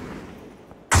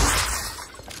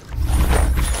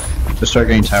 Just start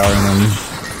getting tower and then.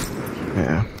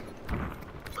 Yeah.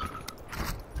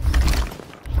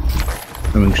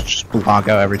 And we just block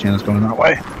out every team that's going that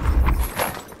way.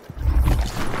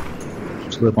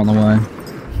 Slip on the way.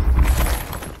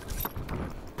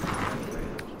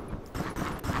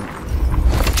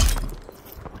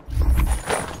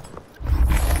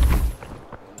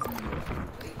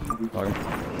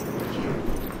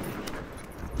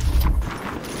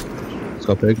 Let's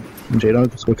go Pig. And J-Dog,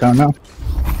 let's go town now.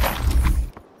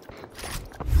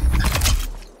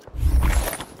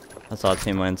 I saw a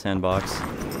team land sandbox.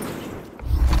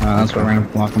 That's why we're gonna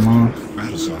block them off.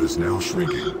 Battle zone is now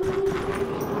shrinking.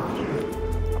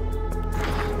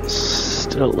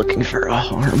 Still looking for a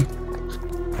harm.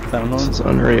 Found This one. is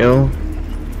unreal.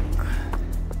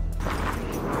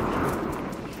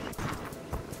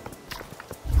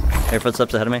 Hey,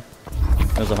 footsteps ahead of me.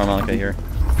 There's a harmonica here.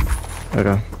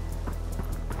 Okay.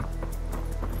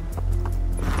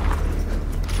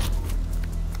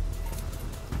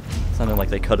 Sounded like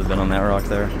they could have been on that rock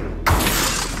there.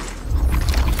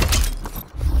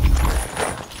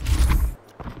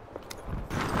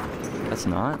 That's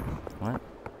not? What?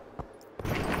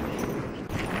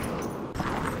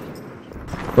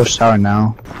 Push tower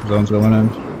now. Zone's going in.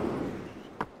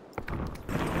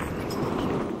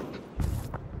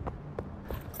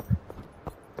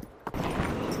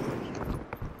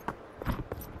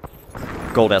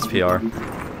 Gold SPR.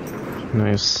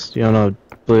 Nice. You know,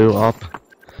 blue up.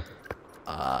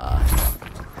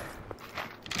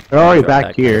 They're already Go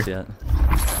back here. Yet.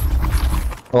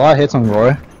 A lot of hits on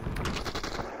Roy.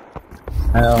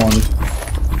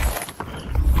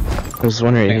 There's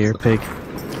one right here, Pig. I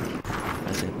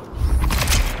see.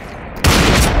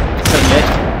 78.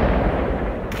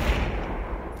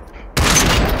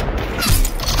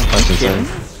 That's insane.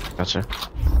 Gotcha.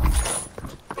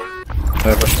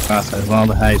 Whatever, fast as well.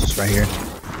 The he's just right here.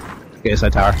 Get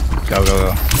inside tower. Go, go,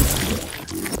 go.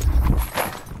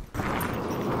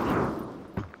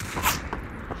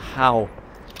 How?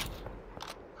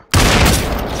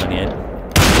 78.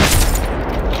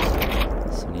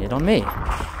 78 on me.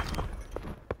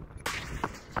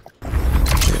 I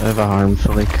have a harm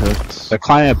fully cooked. They're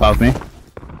climbing above me. Battle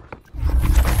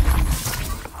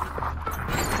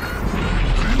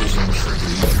zone shrinking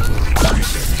in. 30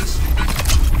 seconds.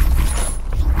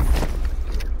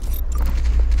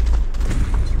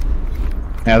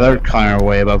 Yeah, they're climbing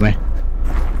way above me.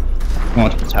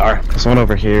 Going to the tower. There's one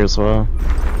over here as well.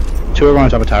 Two are going to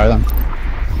top of tower then.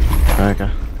 Okay.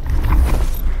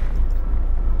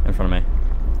 In front of me.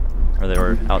 Or they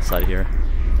were outside here.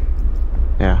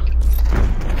 Yeah.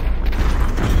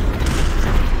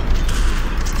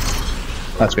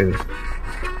 That's crazy.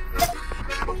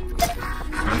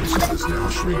 Battle zone is now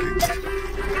shrinking.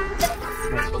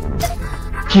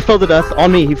 He fell to death.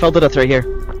 On me. He fell to death right here.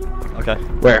 Okay.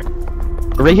 Where?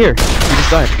 Right here. He just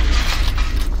died.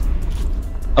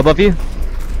 Above you.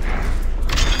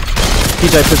 He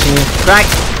died pushing you.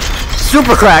 Cracked!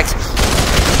 Super cracked!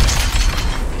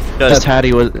 Just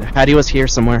Hattie was here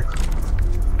somewhere.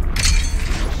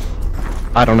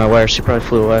 I don't know where. She probably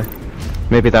flew away.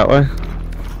 Maybe that way.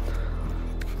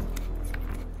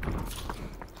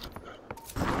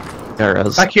 Got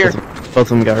res. Back here. Both of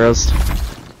them got res.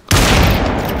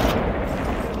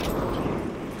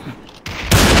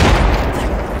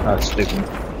 That's stupid.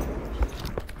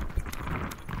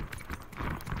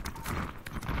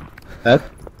 Dead?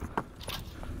 I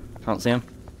don't see him.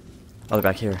 Oh, they're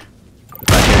back here.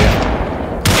 Back here,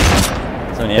 yeah.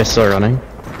 78. They're still running.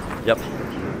 Yep.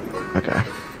 Okay.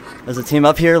 There's a team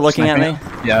up here looking at me.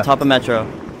 Sniping? Yeah. Top of Metro.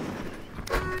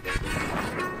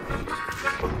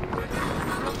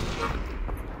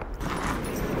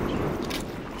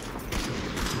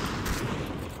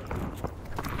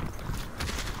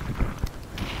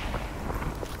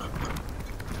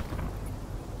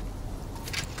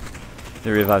 They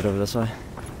revived over this way.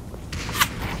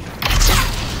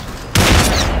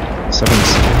 7.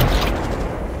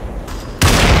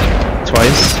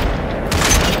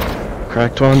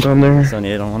 Cracked one down there.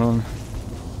 78 on one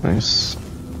of them. Nice.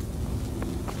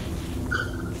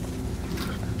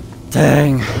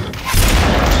 Dang.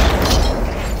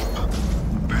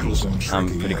 Battle zone I'm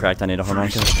shrinking pretty in cracked. I need a home run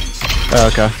kill. Oh,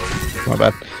 okay. My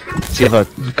bad. Does he have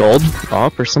a gold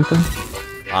op or something?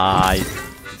 I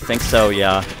think so,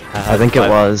 yeah. I think it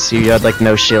was. You had like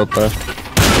no shield left.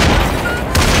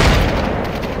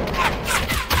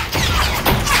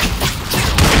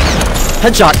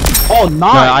 Headshot! Oh,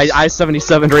 nice! No, I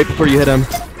 77'd right before you hit him.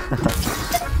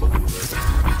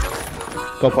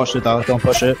 Go push it though, don't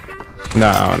push it.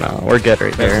 No, no, we're good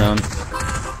right Red there. zone.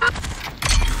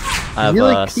 I have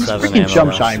Really? He's 7 freaking ammo jump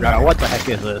left. shot, bro. What the heck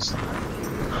is this?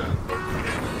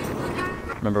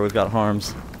 Remember, we've got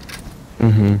harms.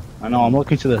 Mm-hmm. I know, I'm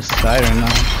looking to the side right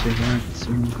now. See here,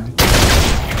 see anything.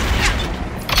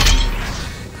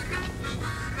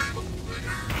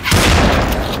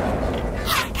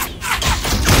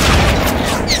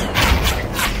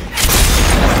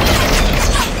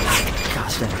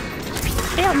 Gosh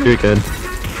dang. You're good.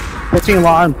 15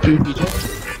 alarm, PJ.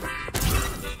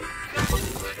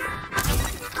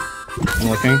 I'm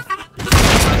looking.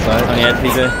 Side. 28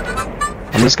 PJ.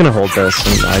 I'm just gonna hold this,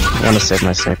 and I want to save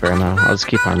my sniper ammo. I'll just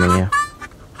keep harming you.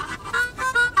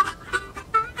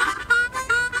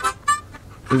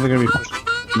 These are gonna be pushed.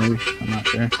 Maybe. I'm not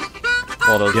sure.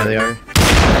 Waldo's Yeah, right they here.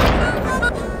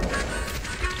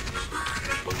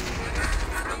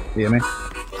 You hear me?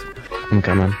 I'm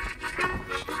coming.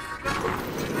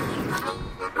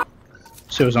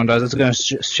 See what zone does. It's gonna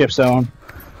shift zone.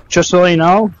 Just so you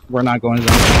know, we're not going to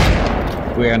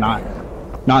zone. We are not.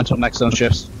 Not until next zone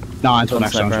shifts. Not until One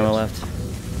next zone sniper ammo shifts. left.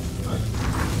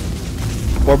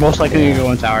 We're most likely to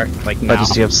go in tower. Like now.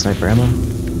 Does he have sniper ammo?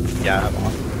 Yeah, I have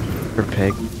one. For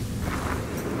pig?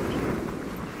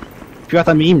 You got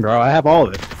the meme, bro. I have all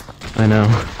of it. I know.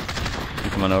 You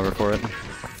coming over for it?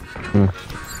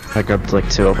 I grabbed like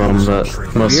 2 of them, but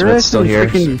most of Beerus it's still and here.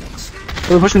 freaking-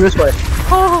 We're pushing this way.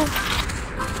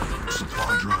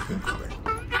 Supply drop incoming.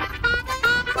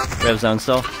 We have zone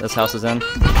still. This house is in.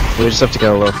 We just have to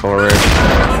go a little forward.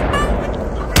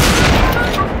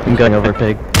 I'm going over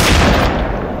pig.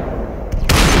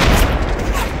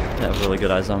 They have really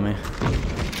good eyes on me.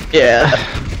 Yeah.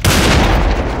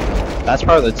 That's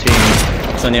part of the team.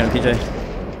 Sonya and PJ.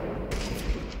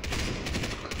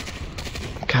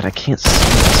 God, I can't see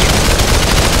this.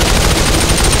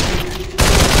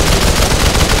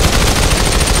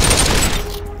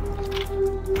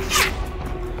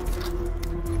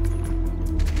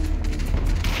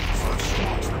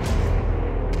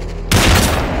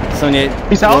 Sonya.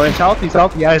 He's out, he's out, he's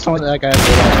out. Yeah, I saw that guy.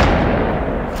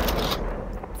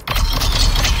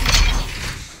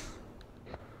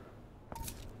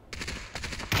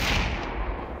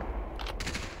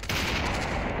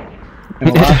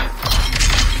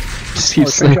 Just keep Oh,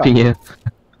 sniping you.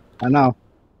 I know.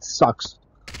 Sucks.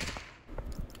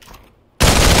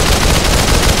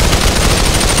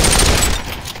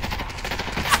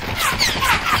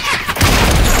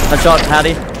 Headshot,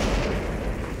 Hattie.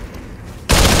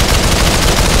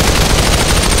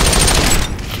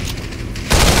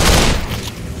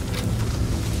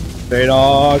 Stray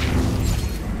dog.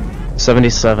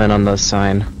 77 on the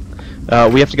sign.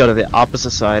 We have to go to the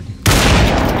opposite side.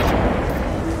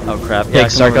 Oh crap. Yeah, come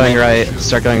start over going me. right.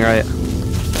 Start going right.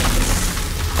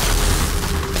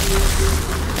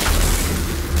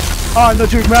 Oh, no,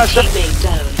 dude, smash it. Teammate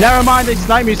down. Never mind, they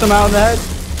sniped me somehow in the head.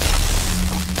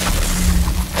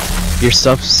 Your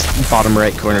stuff's bottom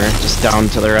right corner, just down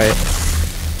to the right.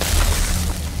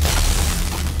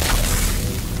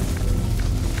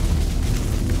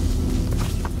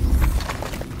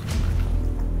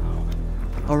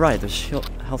 Oh right, there's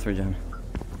health regen.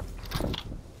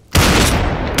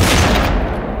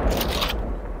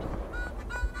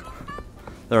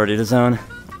 They're already to zone.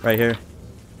 Right here.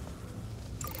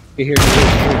 Get here, get here,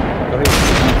 get here. Go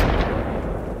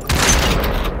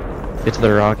here. Get to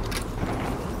the rock.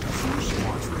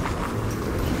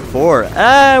 4.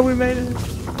 Ah, we made it.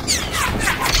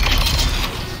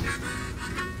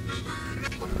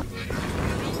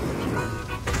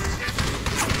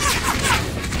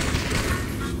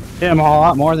 Hit him a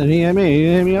lot more than he hit me. He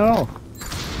didn't hit me at all.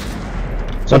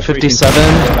 157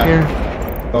 here.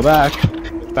 Go back.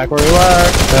 Back where we were.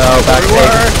 Oh, back we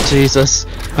were. Jesus.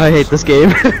 I hate this game.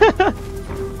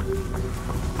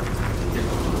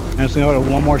 I'm just gonna go to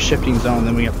one more shifting zone,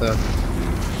 then we have to.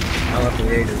 I left the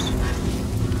Raiders.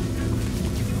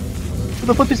 What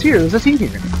the fuck is here? There's a team here.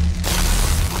 There's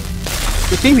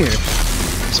a team here.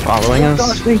 He's following Oh us.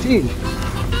 gosh, big team.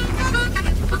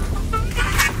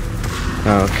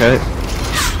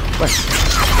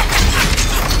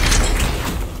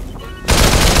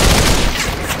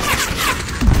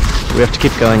 We have to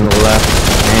keep going left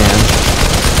and...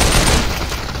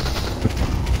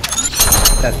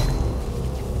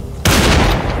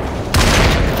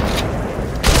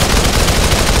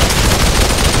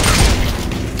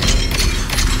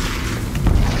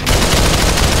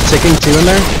 Taking 2 in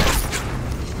there.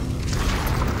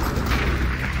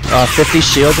 50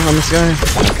 shield on this guy.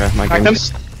 Okay, my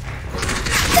game's...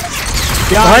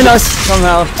 Behind us,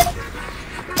 somehow.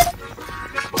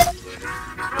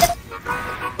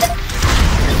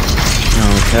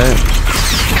 Okay.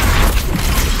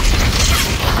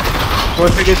 Go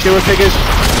with figures, go with figures.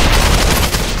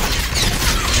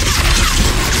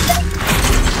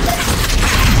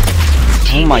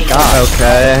 Oh my god.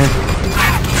 Okay.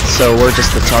 So we're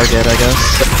just the target, I guess.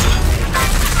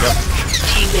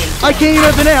 I can't even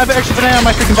have banana. I have extra banana on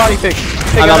my freaking body pick.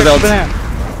 Hey, I'm out of builds. banana.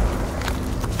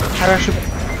 I have extra.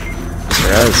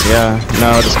 There is, yeah.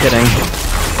 No, just kidding.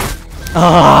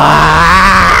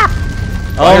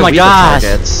 Oh my gosh.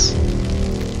 Targets?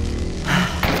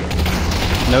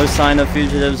 No sign of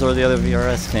fugitives or the other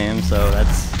VRS team, so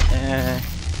that's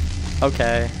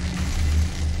okay.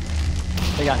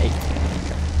 They got 8.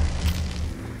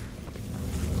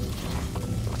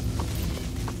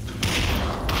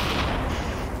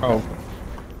 Oh.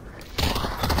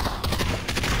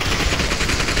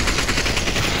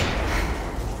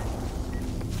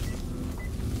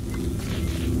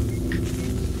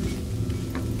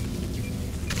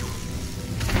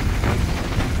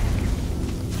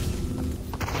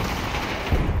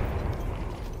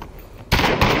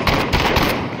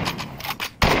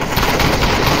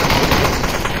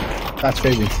 That's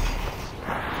crazy.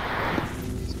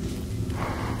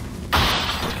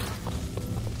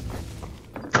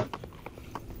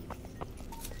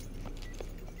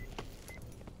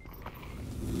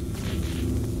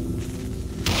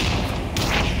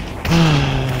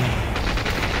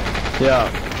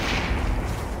 Yeah.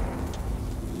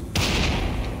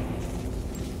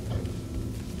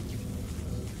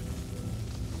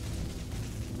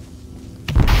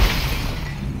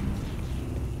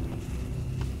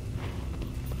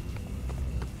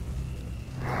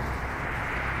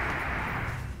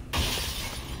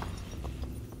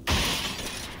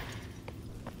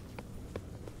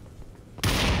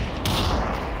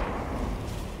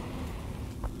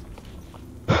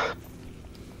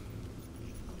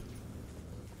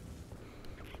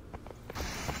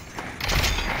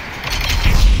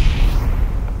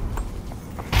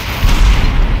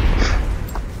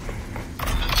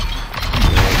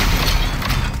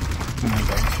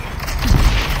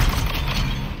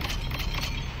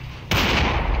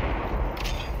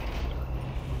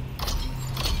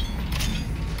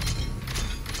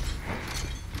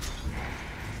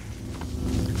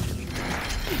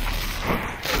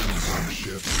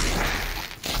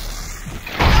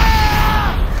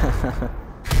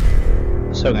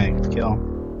 So gonna get the kill.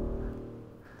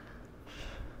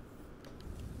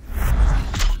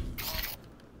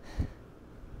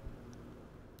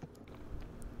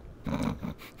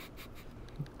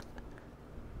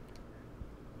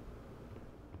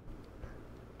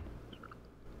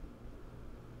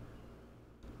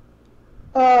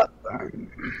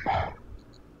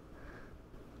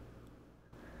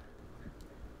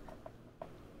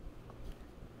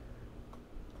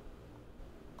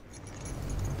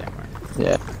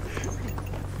 Yeah.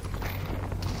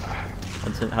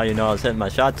 That's how you know I was hitting my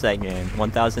shots that game.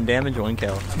 1,000 damage, 1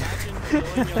 kill.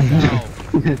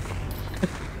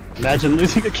 Imagine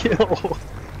losing a kill.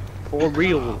 For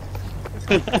real.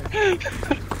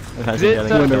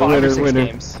 Winner.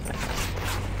 Games.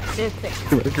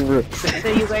 So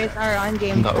you guys are on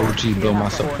game 4. The OG build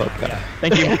myself up guy.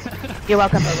 Thank you. You're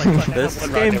welcome. This is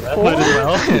game 4?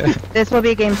 This will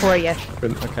be game 4, yes.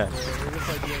 Okay.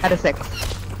 Out of 6.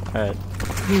 Alright.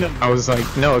 I was like,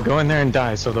 no, go in there and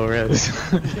die so they'll res.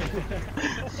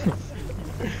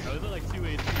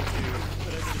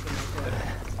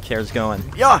 Chair's going.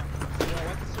 Yeah!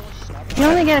 You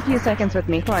only get a few seconds with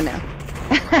me. Come on now.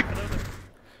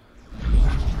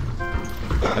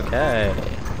 Okay.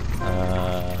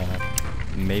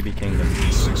 Maybe Kingdom.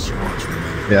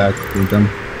 Yeah, Kingdom.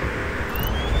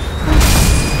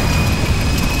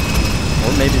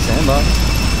 Or maybe Sandbox.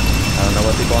 I don't know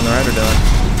what people on the right are doing.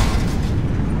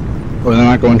 Oh, they're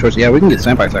not going towards. Yeah, we can get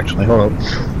sandbags actually. Hold up.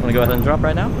 Wanna go ahead and drop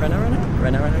right now? Right now?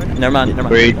 Never mind.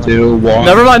 3, 2, 1.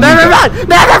 Never mind! Never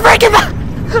freaking mind!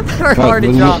 We're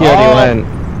already dropped. He already went.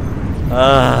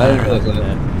 I didn't realize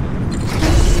that.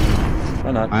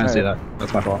 Why not? I didn't see that.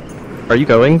 That's my fault. Are you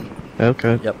going?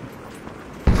 Okay. Yep.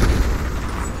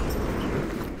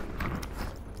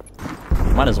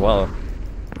 Might as well.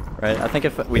 Right? I think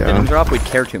if we didn't drop, we'd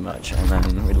care too much, and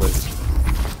then we'd lose.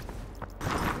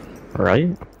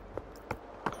 right?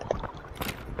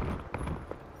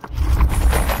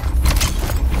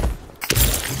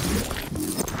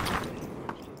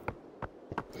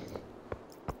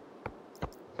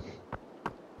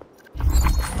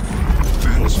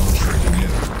 Battle zone shrinking in.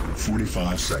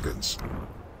 45 seconds.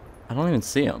 I don't even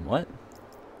see him. What?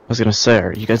 I was gonna say,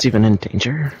 are you guys even in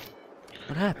danger?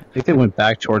 What happened? I think they went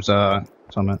back towards Summit.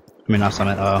 I mean not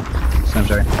Summit.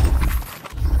 Cemetery.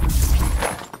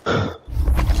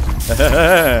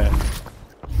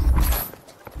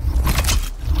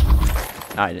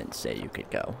 I didn't say you could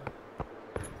go.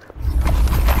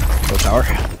 Go tower.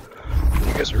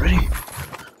 You guys are ready?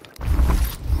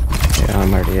 Yeah,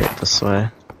 I'm already out this way.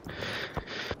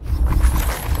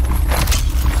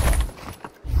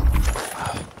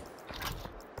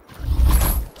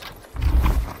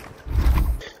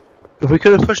 If we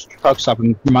could have pushed the trucks up,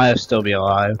 we might have still be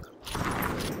alive.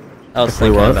 I was If we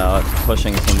thinking what? about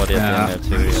pushing somebody at the end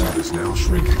there too, yeah. Is now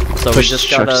shrinking. So we Push just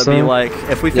trucks gotta be though? like,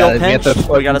 if we feel Yeah, we have pinched,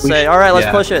 to- we gotta we say, sh- alright, let's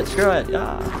yeah. push it, screw it,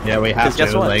 yeah. Yeah, we have 'Cause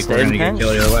guess to. what? Like, Stay we're gonna in get pinch.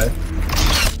 killed either way.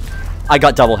 I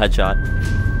got double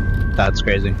headshot. That's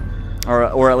crazy.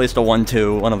 Or at least a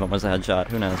 1-2, one of them was a headshot,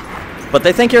 who knows. But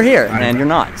they think you're here, I and know. you're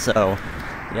not, so,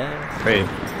 yeah. Great.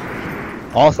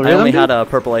 All three I of only them? had a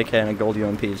purple AK and a gold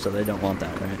UMP, so they don't want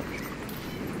that, right?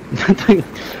 They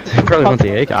probably want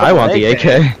the AK. I want the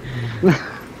AK.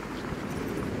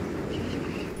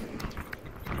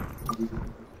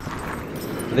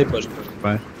 They pushed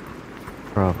by.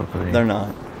 Probably. They're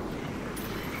not.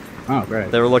 Oh,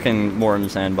 great. They were looking more in the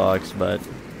sandbox, but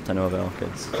to no avail,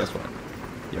 because guess what?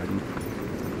 You already know.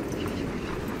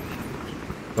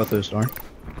 Go through the store.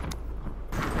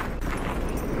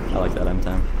 I like that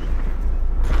M10.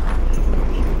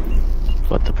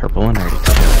 What, the purple one already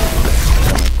took it?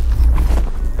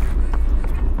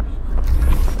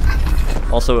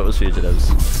 Also, it was fugitives.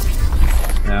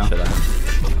 Yeah. Should I?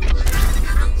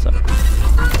 So.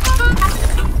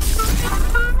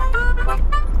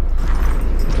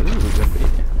 Ooh, UFB.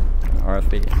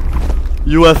 RFB.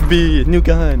 UFB, new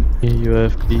gun.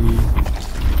 UFB.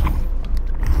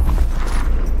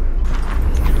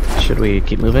 Should we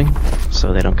keep moving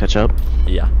so they don't catch up?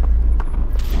 Yeah.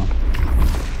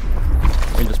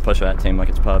 We can just push that team like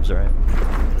it's pubs, right?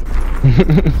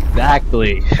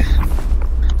 Exactly.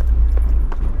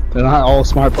 They're not all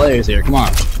smart players here. Come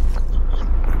on.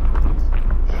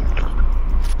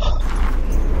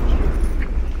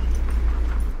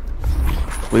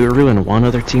 We will ruin one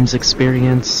other team's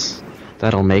experience.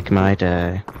 That'll make my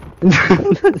day.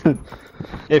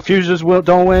 If you just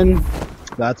don't win,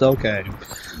 that's okay.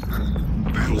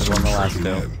 Battle Just zone won the last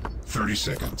shrinking two. in. 30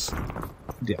 seconds.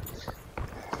 Yeah.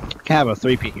 Can't have a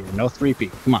 3P here. No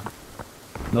 3P. Come on.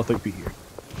 No 3P here.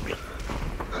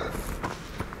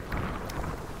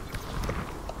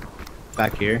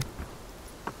 Back here.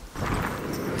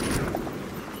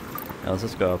 Yeah, let's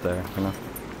just go up there. You know?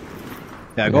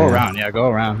 Yeah, go around. Yeah, go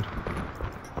around.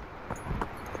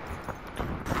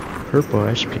 Purple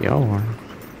HPR.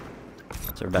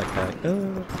 It's our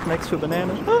backpack. Next to a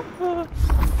banana.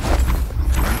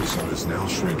 Battle zone is now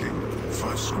shrinking.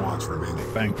 5 squads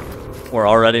remaining. Bang. We're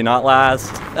already not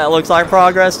last. That looks like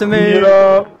progress to me.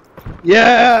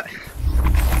 Yeah.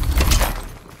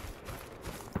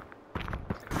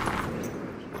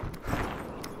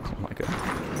 Oh my god.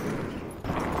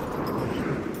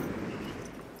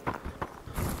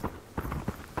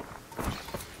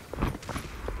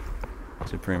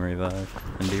 Supreme revive.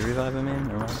 ND revive, I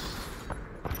mean? Or what?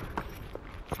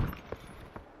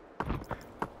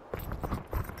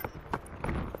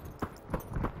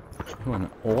 Ooh, an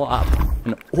OAP.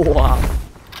 An OAP.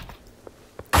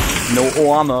 No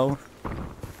OAMO.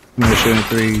 I'm gonna shoot in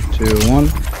 3, 2, 1.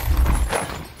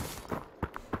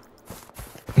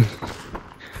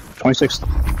 26 3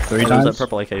 What was times. that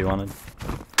purple AK you wanted?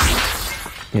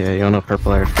 Yeah, you want a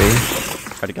purple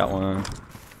RFB? Already got one.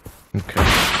 Okay.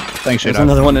 Thanks, shit. There's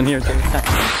another one in here too.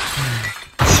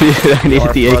 I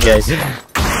needed the AK.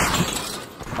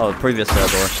 Oh, the previous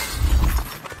door.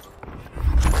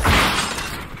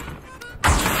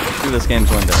 Through this game's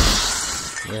window.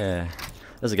 Yeah.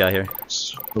 There's a guy here.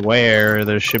 Where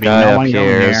there should be Guy no up one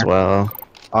here going as here. well.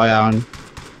 Oh yeah.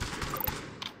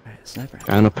 Sniper.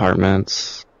 Down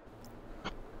apartments.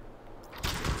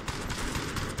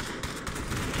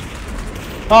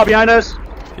 Oh, behind us.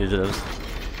 Fugitives.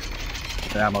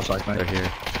 Yeah, most likely. They're here.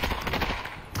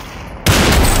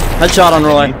 Headshot on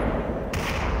Roy.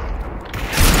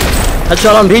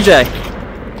 Headshot on BJ.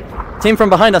 Team from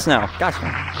behind us now.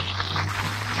 Gotcha.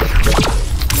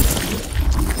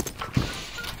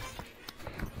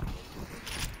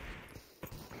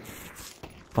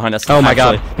 behind us. Oh my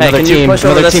God. actually. Hey, Another can you team, push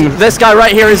over another this? team. This guy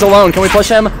right here is alone. Can we push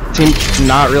him? Team,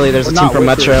 not really. There's a team from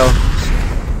Metro.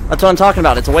 That's what I'm talking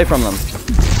about. It's away from them.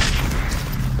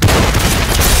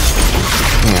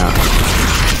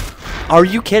 Yeah. Are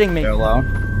you kidding me? They're alone.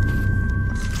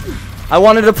 I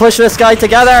wanted to push this guy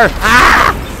together.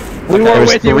 Ah! We were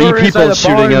There's with you. 3 We were inside people the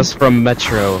shooting barn. us from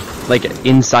Metro, like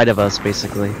inside of us,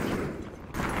 basically.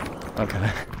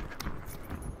 Okay.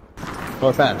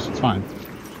 Go fast. It's fine.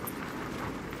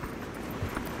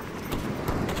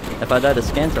 If I died to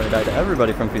Scanter, I died to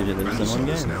everybody from Fugitives in one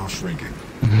game. Now shrinking.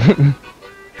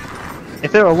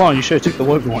 If they were alone, you should have took the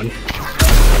wood one.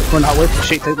 We're not with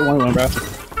you. Take the one, bro.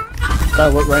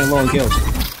 That look running low on kills.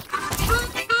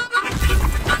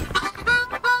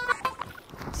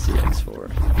 CX4.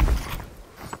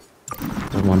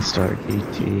 The 1-star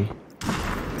DT.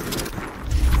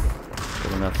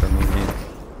 Good enough for me.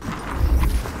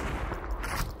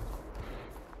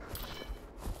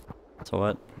 So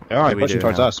what? They're already What do we pushing do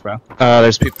towards now? us, bro.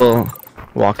 There's people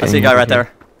walking. I see a guy right over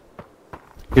here. there.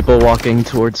 People walking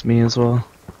towards me as well.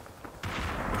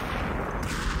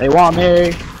 They want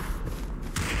me.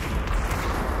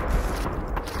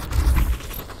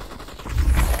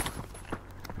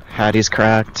 Hattie's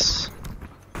cracked.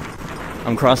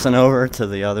 I'm crossing over to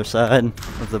the other side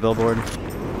of the billboard.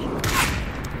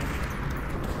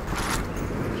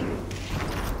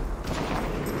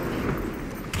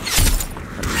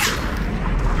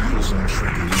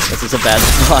 This is a bad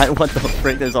spot. What the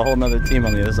frick? There's a whole nother team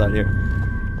on the other side here.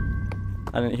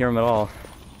 I didn't hear him at all.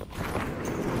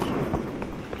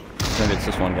 Maybe it's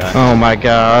just one guy. Oh my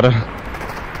God.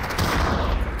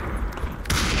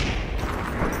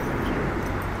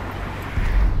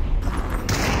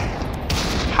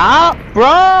 How?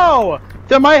 Bro!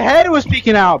 My head was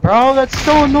peeking out, bro. That's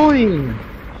so annoying.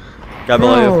 Guy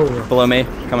below you. Bro. Below me.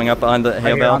 Coming up behind the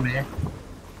hay Right here, bale. on me.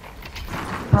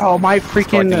 Bro, my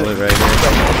freaking. Fucking loot right here.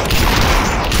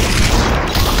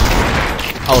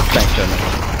 Oh, thank goodness.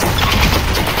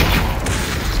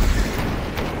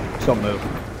 Don't move.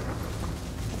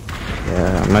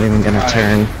 Yeah, I'm not even gonna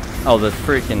turn. Oh, the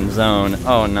freaking zone.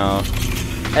 Oh no.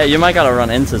 Hey, you might gotta run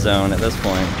into zone at this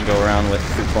point. Go around with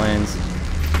 2 planes.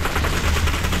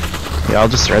 Yeah, I'll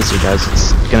just res you guys.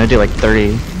 It's gonna do like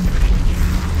 30.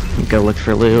 Go look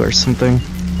for loot or something.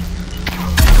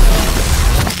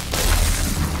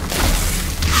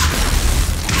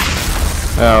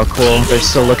 Oh, cool. They're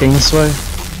still looking this way.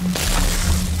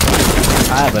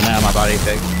 I have an ammo my body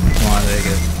pick. Come on, take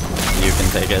it. You can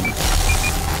take it.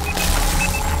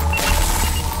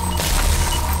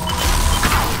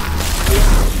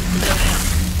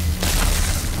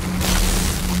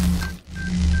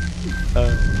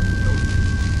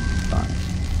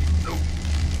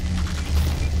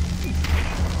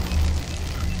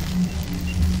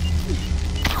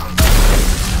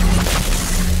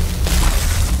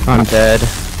 I'm dead.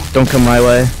 Don't come my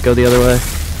way. Go the other way.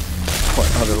 What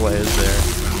other way is there?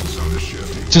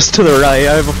 Just to the right.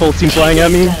 I have a full team flying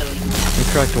at me. I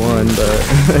cracked one, but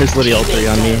there's literally all 3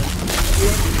 on me.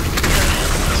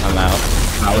 I'm out.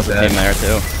 I was There's a dead. team there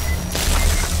too.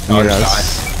 Oh, Near he's us.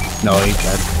 died. No, he's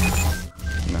dead.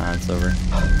 Nah, it's over.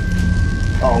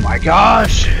 Oh my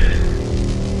gosh!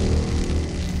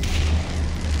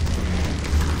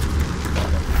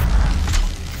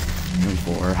 And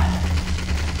 4.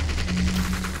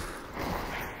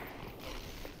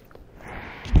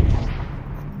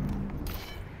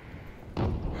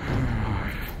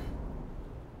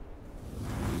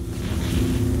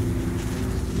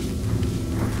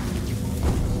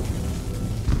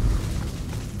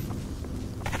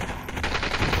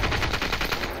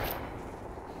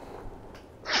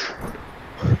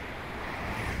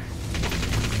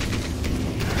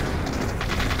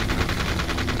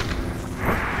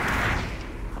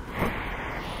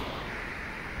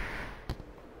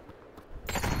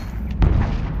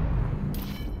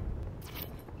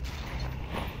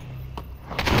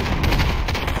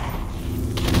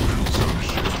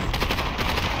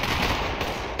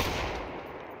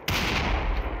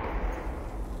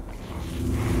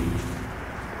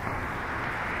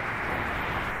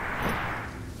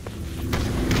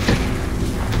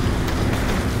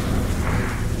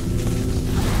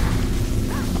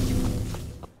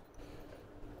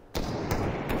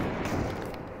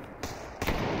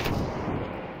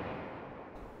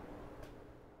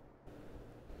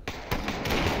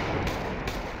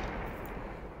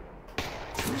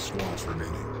 Squads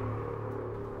remaining.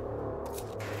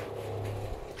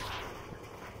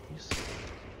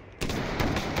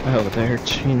 Oh, they're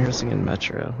chain racing in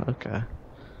Metro. Okay.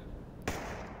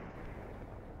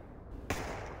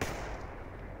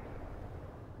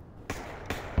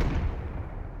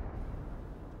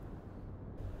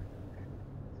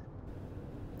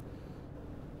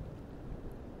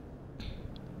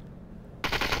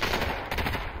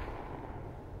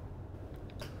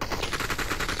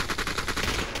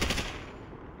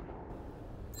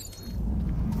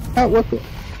 Oh, what the?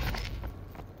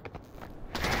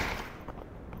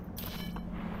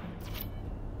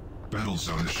 Battle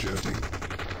zone is shifting.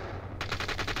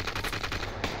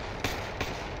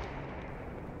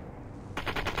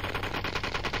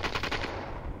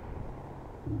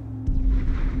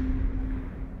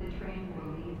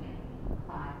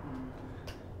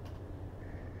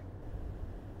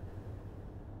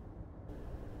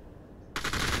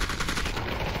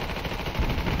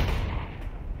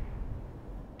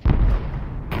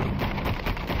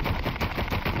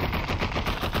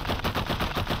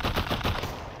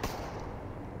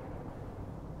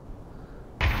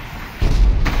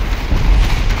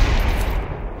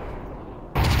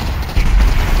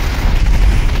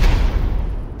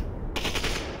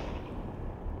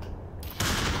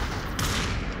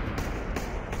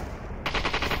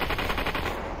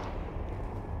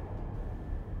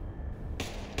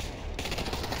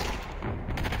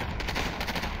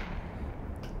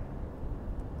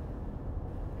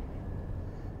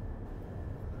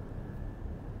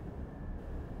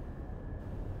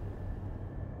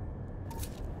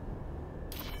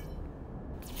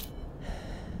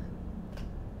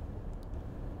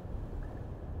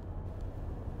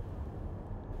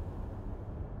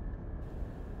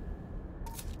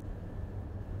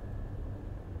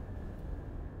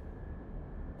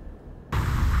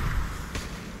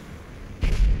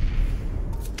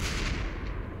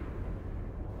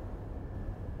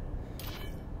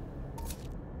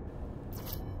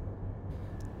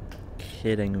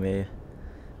 Kidding me.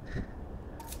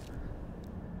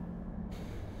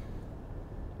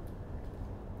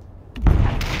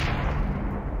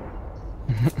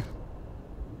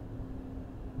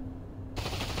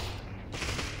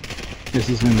 This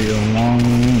is gonna be a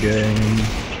long game.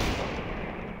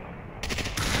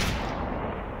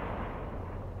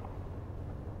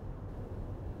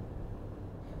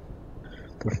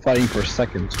 They're fighting for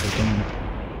seconds.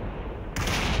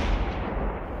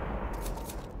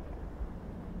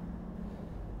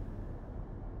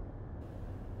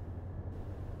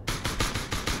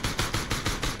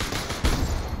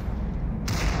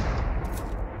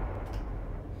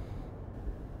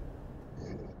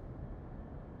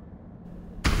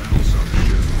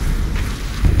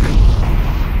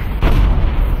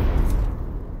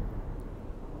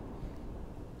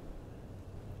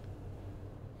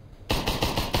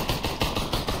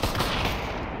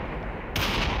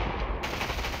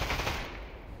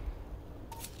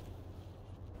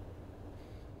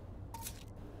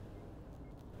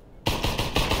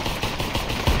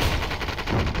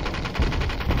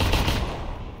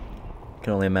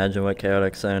 Can only imagine what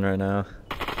Chaotic's saying right now.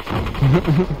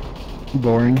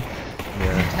 Boring.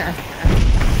 Yeah.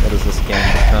 What does this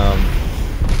game become?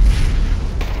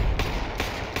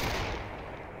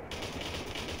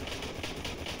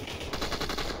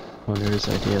 Wonder his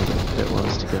idea that it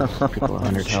was to give people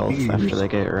 100 health after they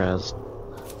get rezzed.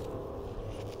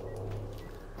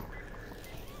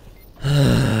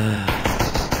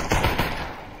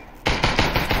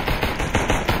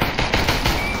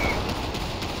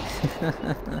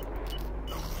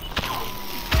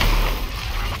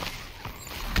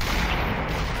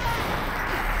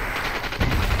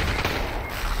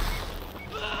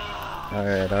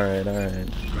 Alright.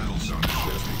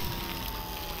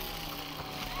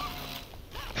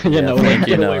 Yeah, no, thank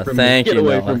you, get away Noah. from Thank me. you, Get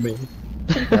away Noah. from me.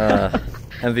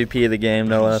 MVP of the game,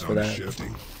 Noah, for that.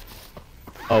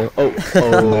 Oh.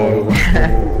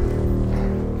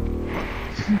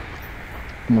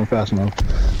 More fast enough.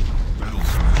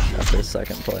 After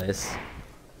second place.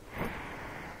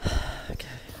 Okay.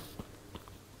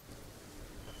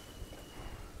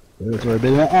 It's already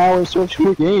been an hour, so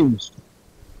 2 games.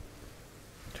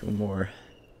 2 more.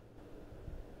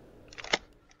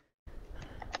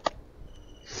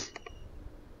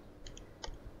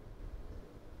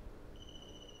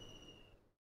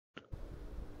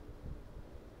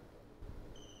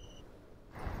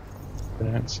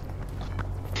 Bananas.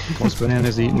 Most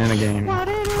bananas eaten in a game.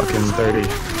 Fucking 30.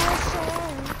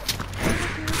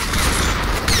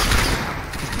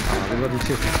 We love you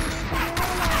too.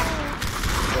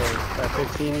 So, that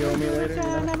 15 you owe me later? You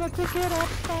know? That's a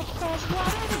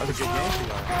good game.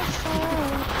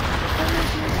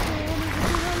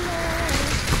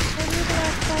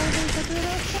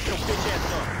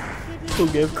 Who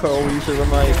gave Carl Weezer the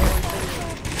mic?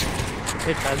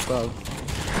 Hit that bug.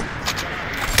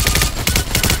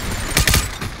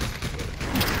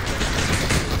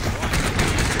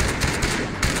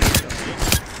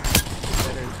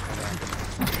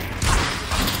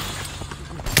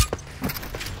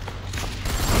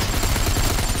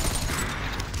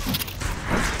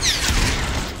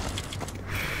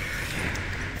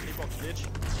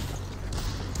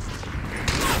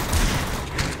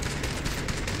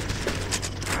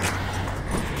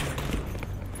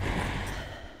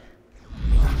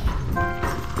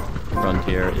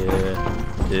 here.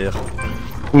 Yeah.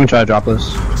 I'm gonna try to drop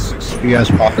this. You guys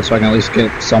pop it so I can at least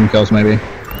get some kills, maybe.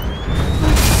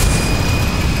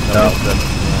 No.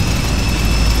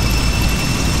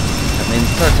 That means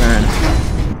it's our turn.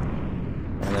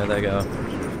 And there they go.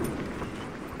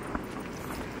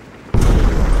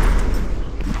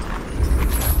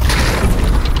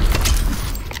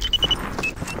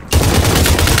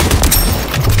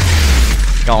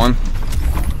 Going.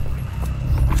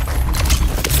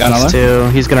 That's two.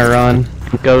 He's gonna run.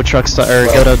 Go truck or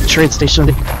go to train station.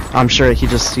 I'm sure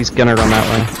he's gonna run that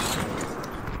way.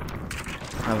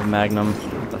 I have a Magnum.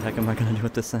 What the heck am I gonna do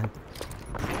with this thing?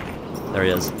 There he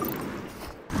is.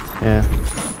 Yeah.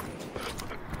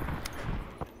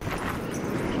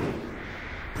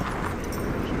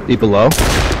 Deep below?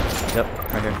 Yep,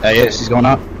 right here. Yeah, yes, he's going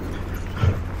up.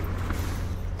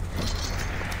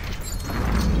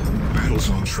 Battle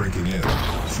zone shrinking in.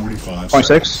 45 .6.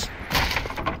 seconds.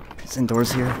 He's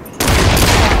indoors here.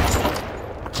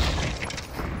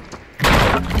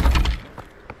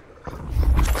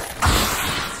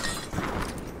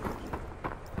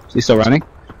 Is he still running? I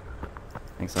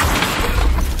think so.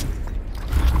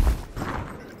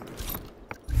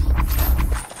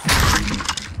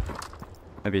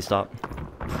 Maybe he stopped.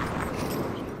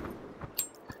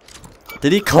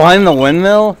 Did he climb the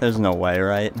windmill? There's no way,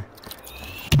 right?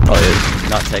 Oh, he's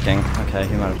not ticking. Okay,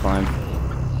 he might have climbed.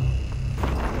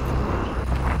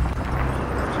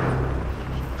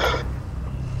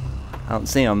 I don't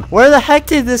see him. Where the heck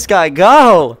did this guy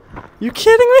go? You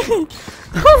kidding me?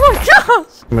 Oh my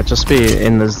gosh! It might just be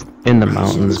in the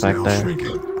mountains back there.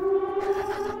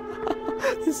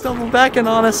 He's double backing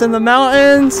on us in the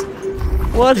mountains.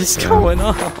 What is going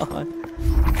on?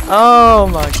 Oh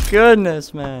my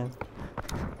goodness, man!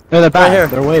 No, they're back. Right here.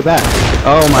 They're way back.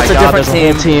 Oh my That's a god, different there's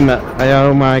a whole team.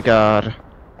 Oh my god.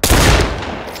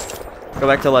 Go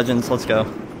back to Legends. Let's go.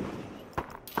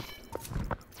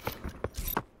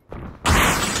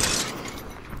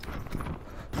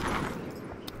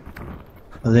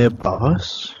 Are they above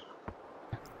us?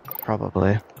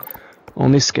 Probably.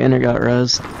 Only scanner got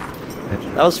res.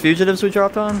 That was fugitives we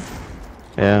dropped on?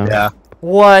 Yeah. Yeah.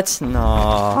 What?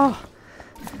 No.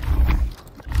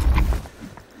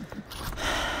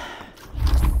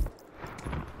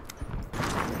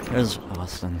 There's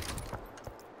Austin.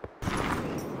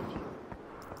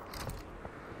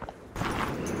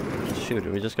 Shoot,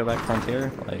 do we just go back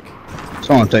Frontier? Like.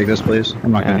 Someone take this, please.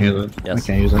 I'm not gonna use it. Yes. I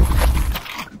can't use it.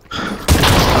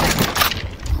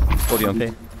 Hold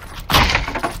UMP.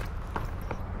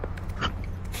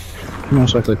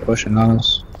 Most likely pushing on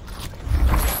us.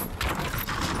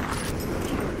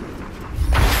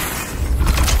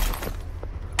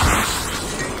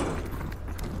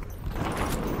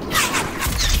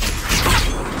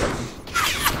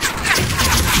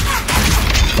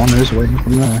 One is waiting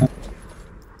from there.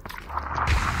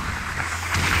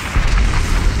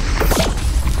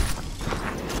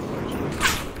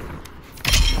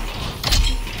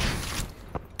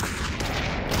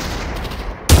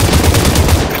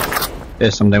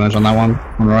 There's some damage on that one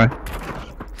the right.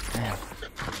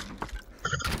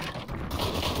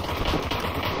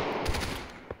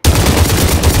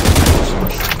 Zone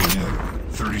shrinking in.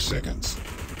 30 seconds.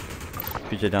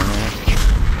 PJ down there.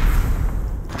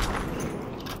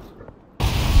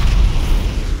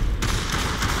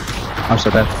 I'm so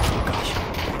dead. Oh gosh.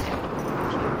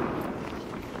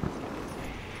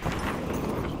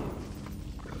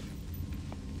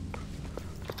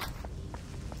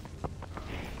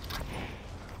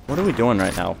 What are we doing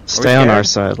right now? Stay on our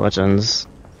side, Legends.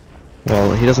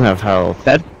 Well, he doesn't have health.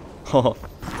 Dead? Oh.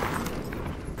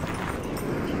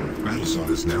 Battle zone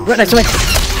is now Right next to me!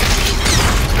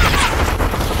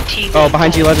 Oh,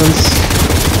 behind you, Legends.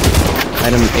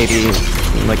 Item 80,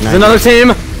 like 90. There's another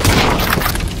team!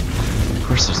 Of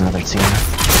course there's another team.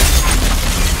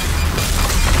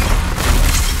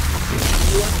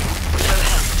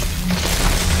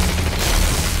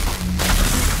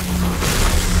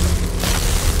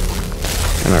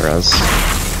 And a res.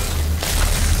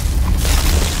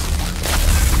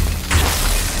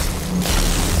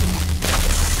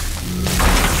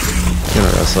 And a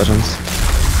res, Legends.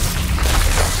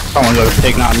 Someone go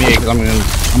take, not me, because I'm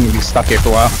gonna be stuck here for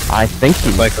a while. I think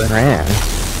he ran.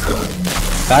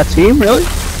 That team, really?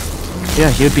 Yeah,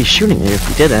 he would be shooting you if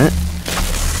he didn't.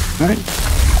 Alright.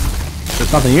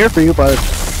 There's nothing here for you, but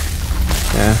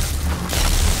yeah.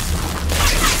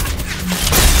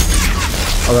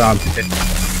 Hold on.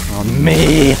 Oh,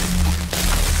 me! I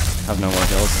have no more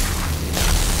heals.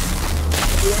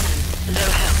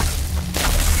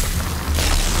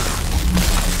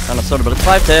 Kind of sorta, but it's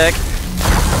 5 tick.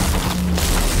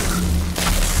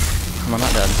 Come on,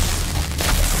 not dead.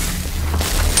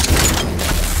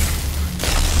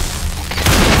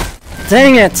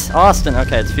 Dang it! Austin!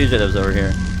 Okay, it's fugitives over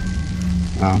here.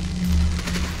 Oh.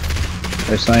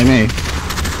 They're saying me.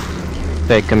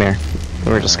 Big, come here.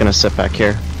 We're just gonna sit back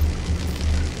here.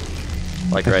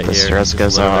 Like right This here. res Just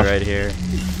goes literally off. right here.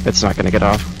 It's not gonna get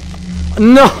off.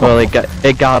 No! Well,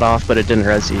 it got off, but it didn't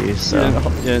res you, so.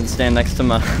 You didn't stand next to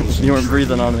my... you weren't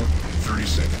breathing on me. 30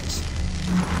 seconds.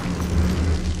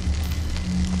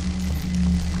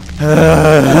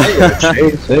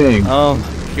 Chasing. Oh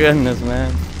my goodness,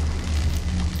 man.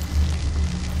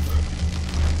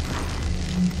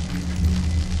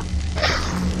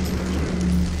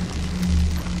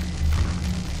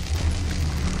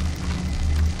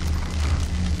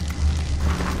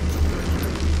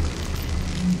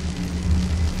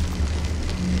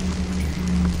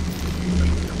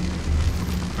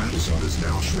 Battle zone is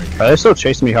now shrinking. They're still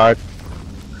chasing me hard.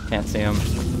 Can't see him.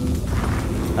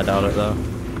 I doubt it though.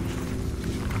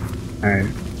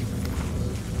 Alright.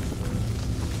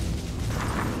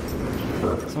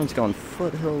 Someone's going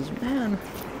foothills, man.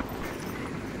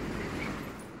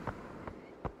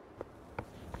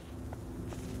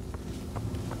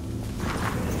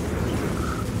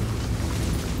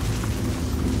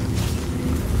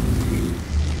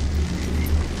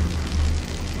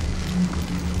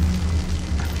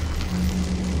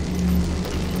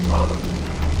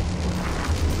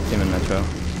 Team in Metro.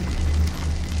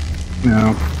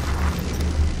 No.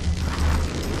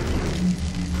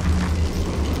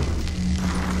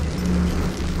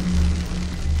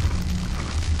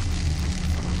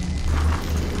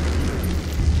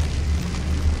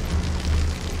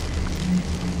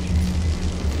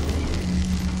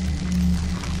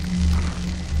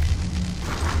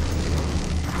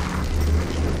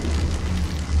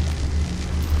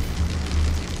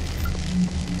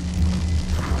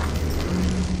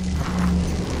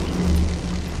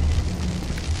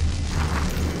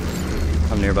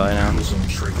 I'm nearby now. Battle zone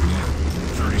shrinking in.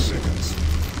 30 seconds.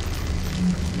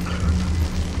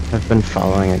 I've been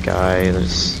following a guy.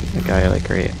 There's a guy like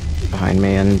right behind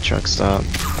me in truck stop.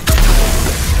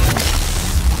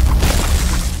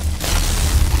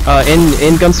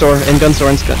 In gun store, on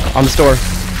the store.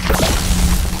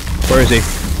 Where is he?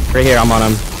 Right here, I'm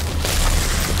on him.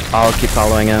 I'll keep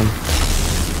following him.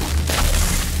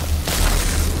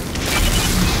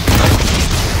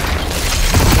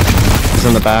 He's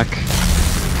in the back.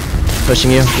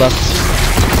 Pushing you, left.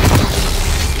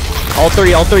 All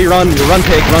three, run pig.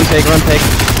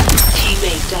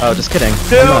 Teammate down. Oh, just kidding.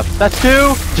 Two! I'm up. That's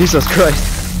two! Jesus Christ.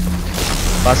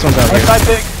 Last one's out here. Side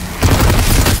pick!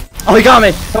 Oh, he got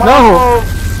me! No!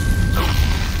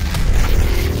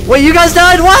 Wait, you guys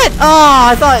died? What?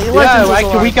 Oh, I thought Yeah, Legends was like,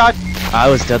 alive. we got... I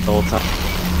was dead the whole time.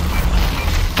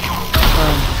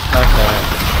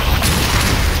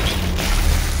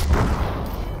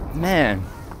 Okay. Man.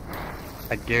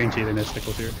 I guarantee the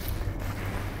Mystical here.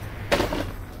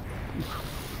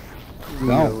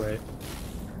 No. way.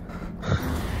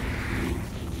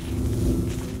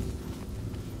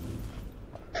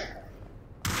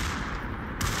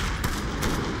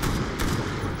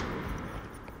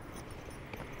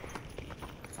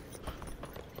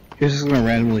 He's just gonna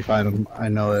randomly find him. I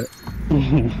know it.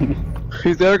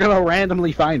 They're gonna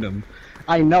randomly find him.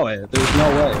 I know it. There's no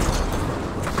way.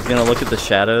 He's gonna look at the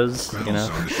shadows, you know?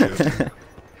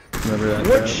 Remember that?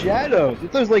 What guy? shadows?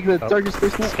 If there's like the darkest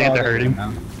place now. Stand to hurt him.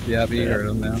 Yeah, but you heard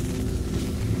him now.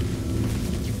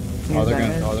 Oh,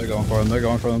 they're going for him. They're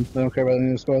going for him. They don't care about any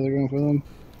of the score. They're going for them.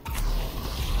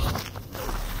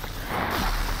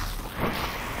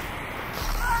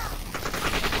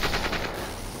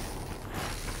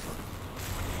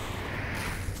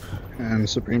 And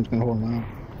Supreme's gonna hold him out.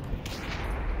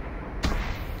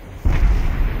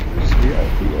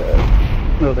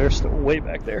 No, they're still way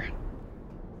back there.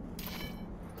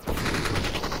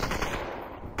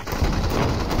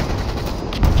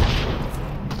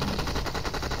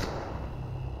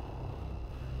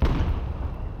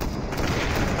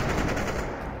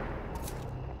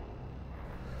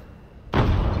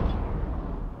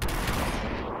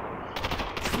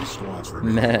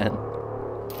 Man.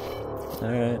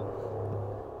 Alright.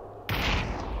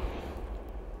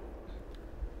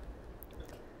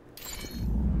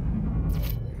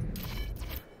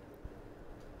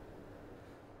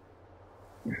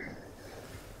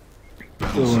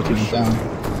 Still want to keep him down.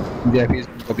 VIP's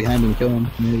gonna go behind him and kill him,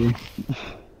 maybe.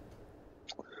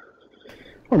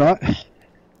 Or not.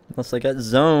 Unless I got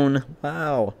zone.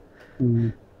 Wow.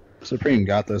 Supreme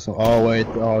got this all the way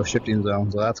to all shifting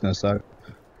zone, so that's gonna suck.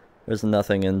 There's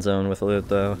nothing in zone with loot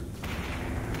though.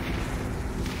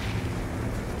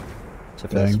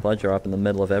 Except for that supply drop in the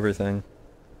middle of everything.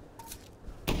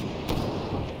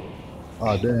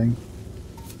 Oh dang.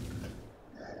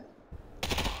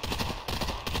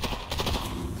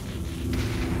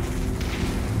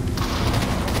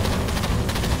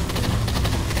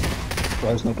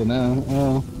 There's nothing now.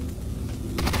 Oh.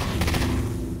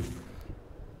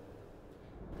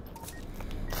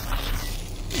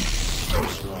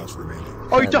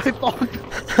 Oh, he died fall.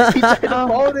 He died of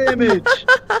fall damage.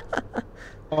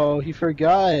 Oh, he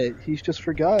forgot. He just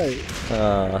forgot.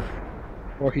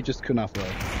 Or he just could not flow.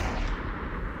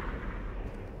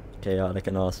 Chaotic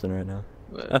in Austin right now.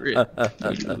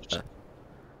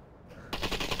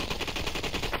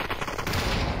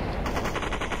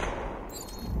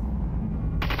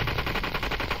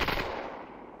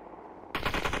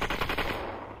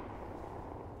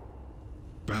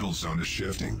 Battle zone is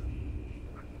shifting.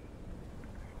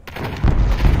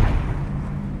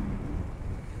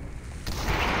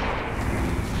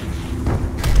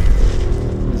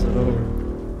 Is it over?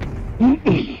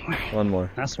 One more.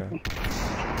 That's right.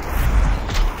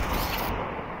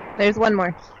 There's one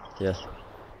more. Yeah.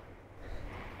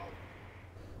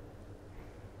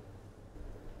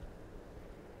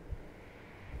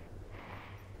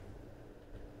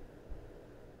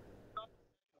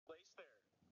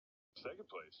 Second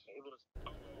place.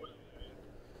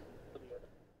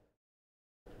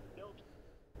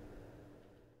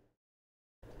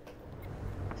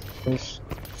 This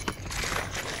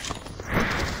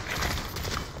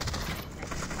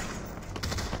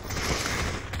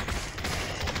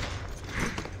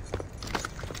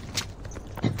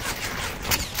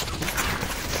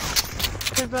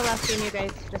is the last game, you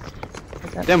guys.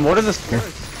 Just Damn, what are the scores?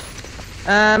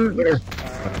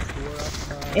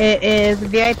 It is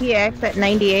VIPX at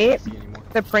 98,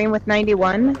 Supreme with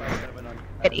 91,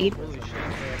 at 8,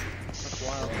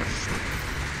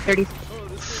 30.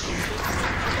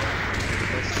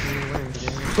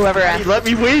 Whoever asked. Let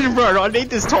me win, bro. I need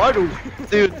this title,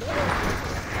 dude.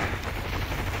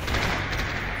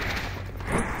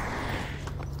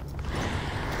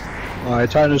 I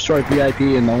tried to destroy VIP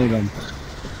and only them.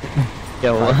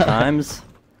 Yo, 5 times?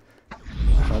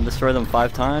 Trying to destroy them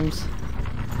 5 times?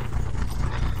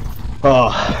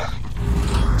 Oh.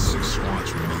 6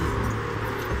 squads remaining.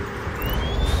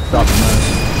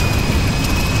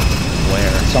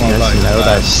 Where? You guys know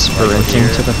that sprinting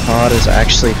to the pod is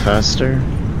actually faster?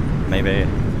 Maybe.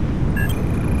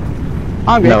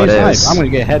 I'm No, it gonna is. I'm gonna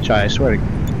get a headshot, I swear to God.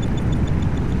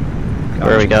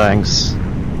 Where are we going?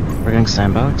 We're going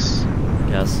sandbox?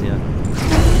 Yes, yeah.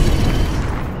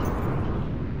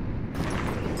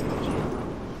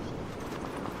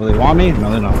 Will they want me? No,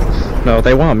 they don't. No,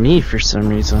 they want me for some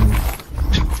reason.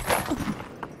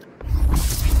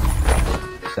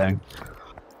 Dang.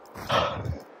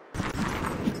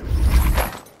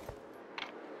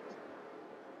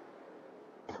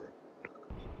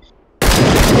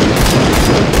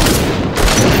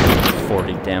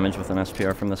 Damage with an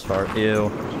SPR from this far. Ew.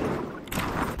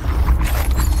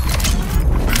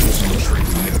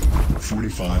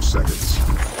 45 seconds.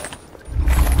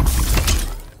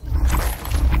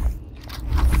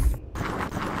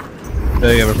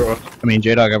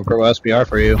 J-Dog, I have a pro SPR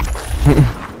for you.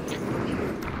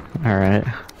 Alright.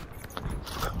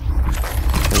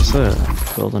 There's a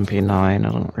Golden P9, I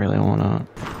don't really wanna...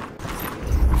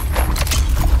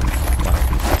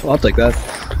 Well, I'll take that.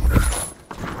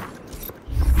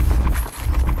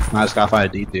 I just gotta find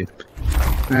a D2.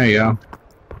 There you go.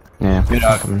 Yeah,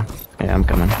 I'm coming. Yeah, I'm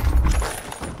coming.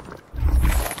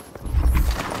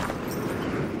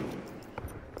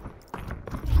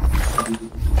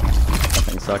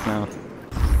 Things suck now.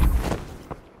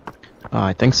 Oh,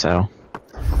 I think so.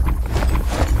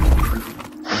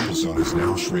 Battle zone is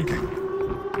now shrinking.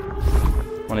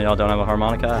 One of y'all don't have a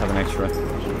harmonica? I have an extra.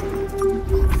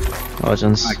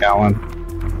 Legends. I got one.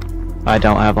 I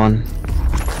don't have one.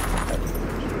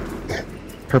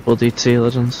 Purple DT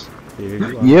Legends.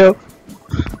 Yep.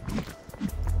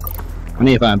 I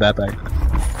need to find a backpack.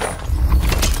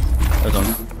 There's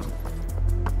one.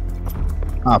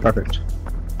 Ah, perfect.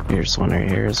 Here's one right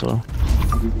here as well.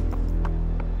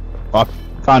 I'll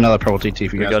find another purple TT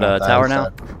for you We guys. go to tower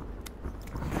now?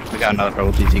 We got another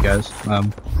purple TT, guys.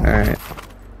 Alright.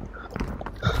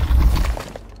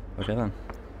 Okay then.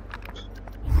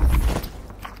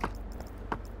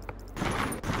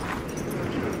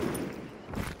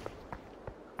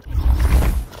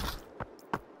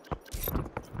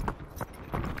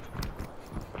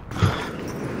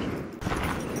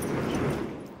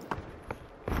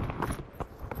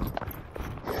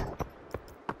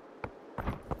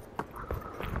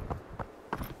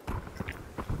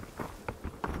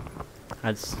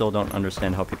 I still don't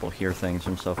understand how people hear things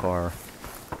from so far.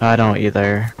 I don't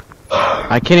either.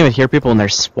 I can't even hear people and they're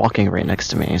walking right next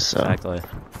to me, so... Exactly.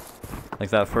 Like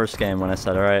that first game when I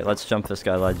said, alright, let's jump this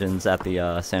guy Legends at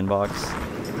the sandbox.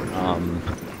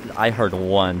 I heard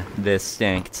one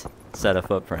distinct set of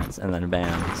footprints, and then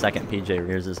bam, second PJ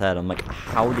rears his head. I'm like,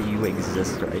 how do you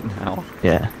exist right now?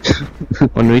 Yeah.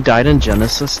 When we died in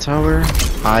Genesis Tower,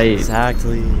 I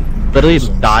exactly literally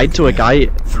died to a guy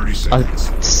a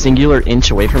singular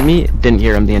inch away from me, didn't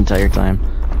hear him the entire time.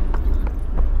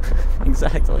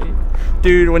 Exactly.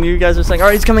 Dude, when you guys were saying,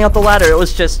 alright, he's coming up the ladder, it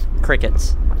was just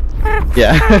crickets.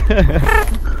 Yeah.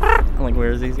 I'm like,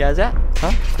 where's these guys at?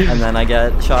 Huh? And then I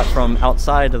get shot from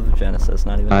outside of the Genesis,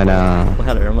 not even I know. the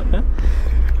ladder. I'm like, huh?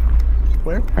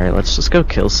 Where? Alright, let's just go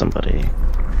kill somebody.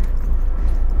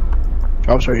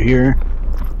 Drops right here.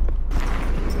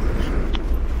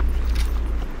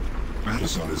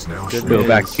 Madison is now Go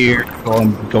back here.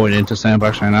 Going into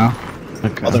sandbox right now.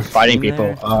 Okay. Oh, they're fighting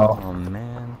people. Oh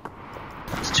man.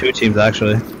 It's 2 teams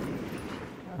actually.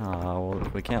 Oh,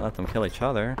 well, we can't let them kill each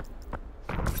other.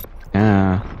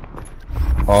 Yeah.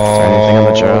 Oh,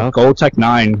 on the drop? Gold Tech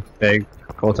 9, big.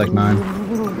 Gold Tech 9.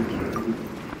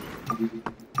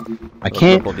 I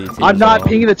can't. I'm not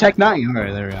pinging the Tech 9.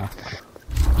 Alright, there we go.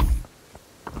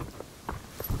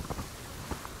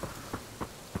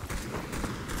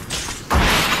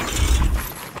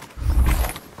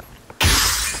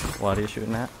 What are you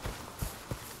shooting at?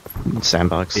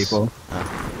 Sandbox. People.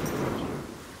 Oh.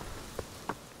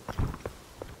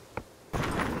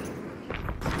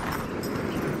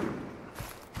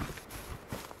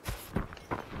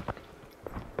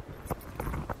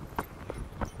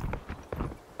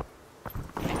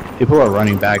 People are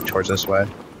running back towards this way.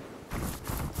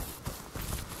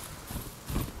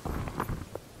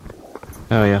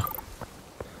 Oh yeah.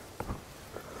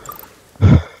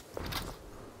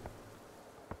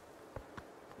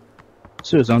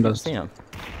 Suicide does. See him.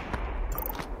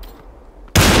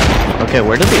 Okay,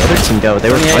 where did the other team go? They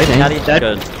were fighting.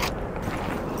 Good.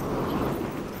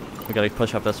 We gotta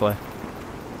push up this way.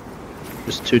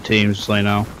 Just 2 teams, just so you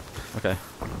know. Okay.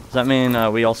 Does that mean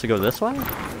we also go this way?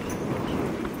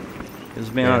 Because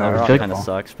being on the I rock feel like- kind of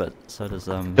sucks, but so does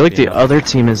I feel like the other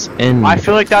team is in. I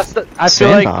feel like that's the. I feel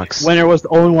like Sandbox. Winter was the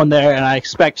only one there, and I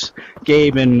expect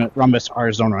Gabe and Rumbus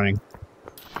are zone running.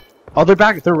 Oh, they're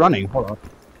back. They're running. Hold on.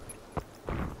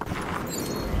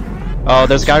 Oh,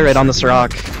 there's a guy right on this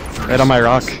rock. Right on my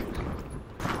rock.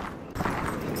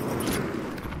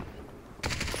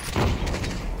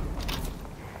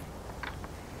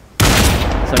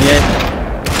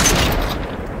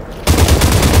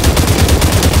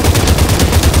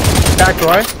 Back,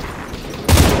 Roy.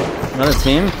 Another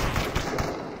team?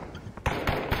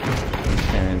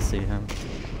 Can't even see him.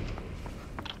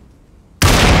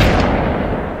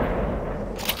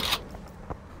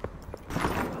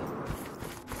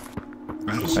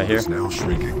 Madison Right here. is now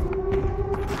shrinking.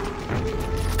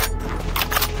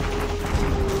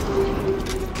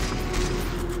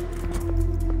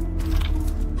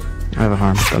 I have a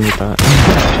harm. Don't need that.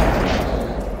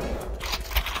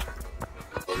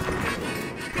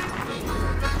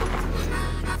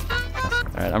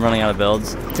 Alright, I'm running out of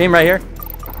builds. Team right here.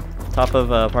 Top of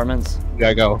apartments. You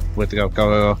gotta go. We have to go.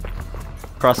 Go.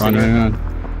 Cross Run, city.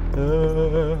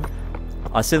 run.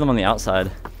 I see them on the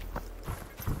outside.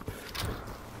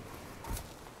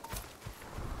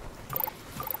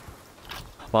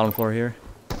 Bottom floor here.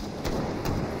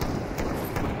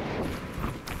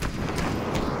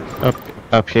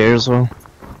 Up here as well.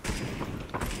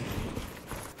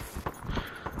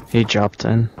 He dropped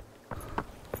in.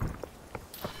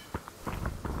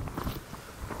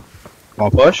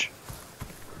 Want push?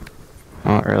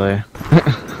 Not really.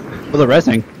 For the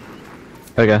resing.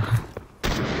 Okay.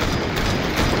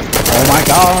 Oh my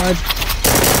god!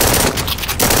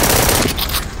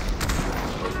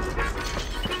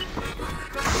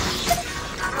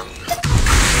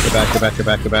 Go back, go back, go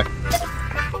back, go back.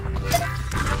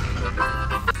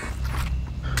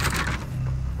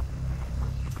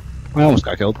 I almost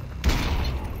got killed.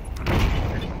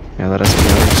 Yeah, that is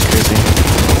crazy.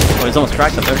 Oh, he's almost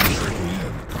cracked up there.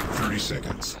 30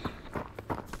 seconds.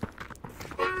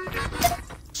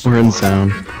 We're in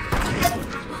zone.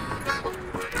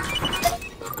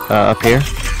 Up here.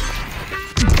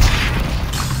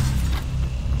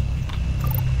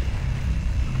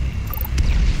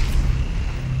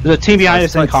 There's a team behind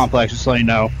us in complex, just so you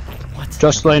know. What?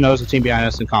 Just so you know, there's a team behind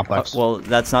us in complex. Well,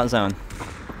 that's not zone.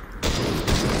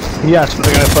 Yes, but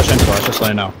they're gonna push into us, just so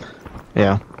you know.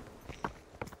 Yeah.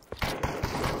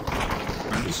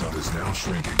 Madison is now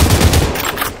shrinking.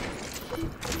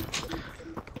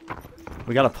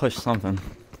 We gotta push something.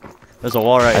 There's a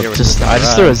wall right here. I just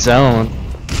threw a zone.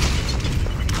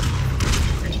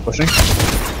 Pushing.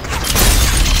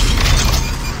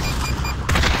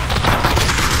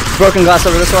 Broken glass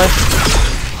over this way.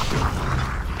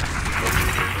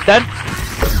 Dead.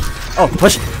 Oh,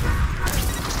 push.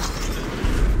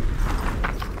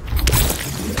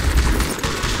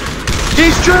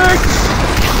 He's tricked!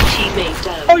 Teammate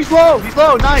down. Oh, he's low! He's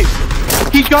low! Nice!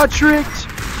 He got tricked!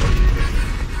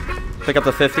 Pick up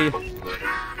the 50.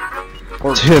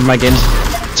 Dude, my game's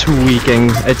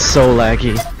tweaking. It's so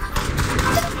laggy.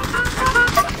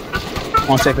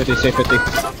 Come on, say 50, say 50.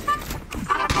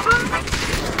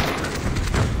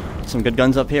 Some good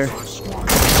guns up here.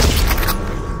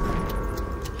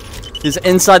 He's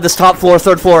inside this top floor,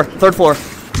 third floor. Battle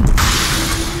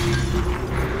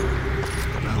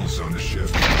zone is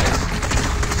shifting. I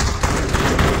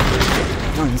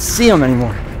don't even see him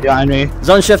anymore. Behind me.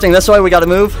 Zone shifting this way, we gotta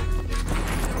move.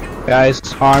 Guys,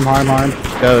 harm.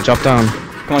 Go, drop down.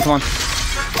 Come on.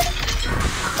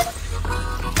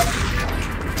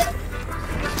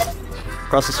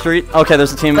 Across the street. Okay,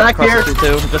 there's a team Back across here. the street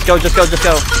too. Just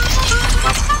go.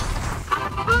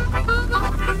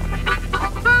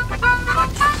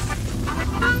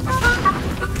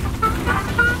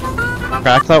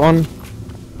 Crack that one.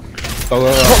 Go,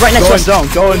 right next to us.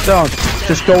 Go in zone.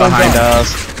 Just go in Behind zone.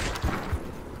 us.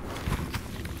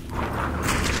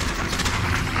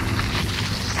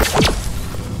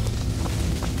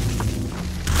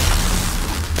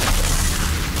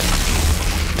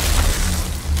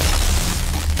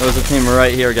 There was a team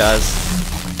right here, guys.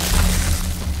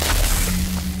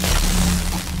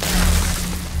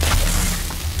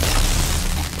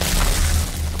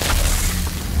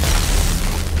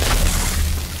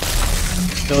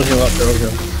 Go heal up, go heal.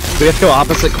 We have to go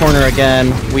opposite corner again.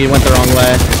 We went the wrong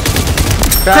way.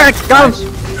 Crack! Got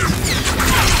him!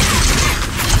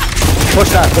 Push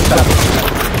that.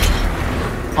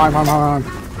 Harm.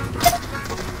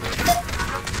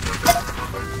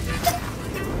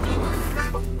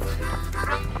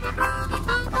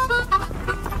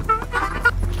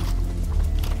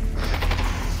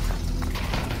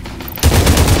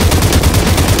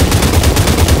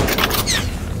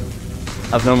 I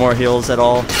have no more heals at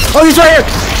all. Oh, he's right here!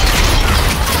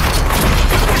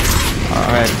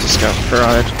 Alright, just go.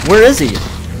 Garage. Where is he?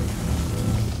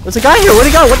 There's a guy here. Where'd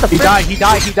he go? What the He frick?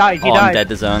 died. Oh, I'm dead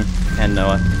to zone. And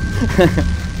Noah.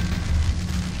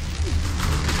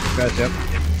 Guys, yep.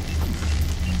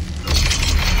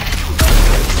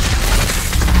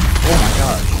 Oh my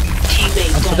gosh.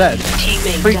 Teammate I'm so down. dead.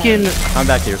 Teammate Freaking. down. I'm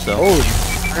back to yourself. Holy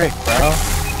frick, bro.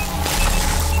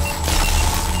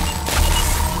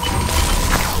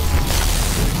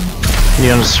 You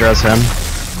don't stress him.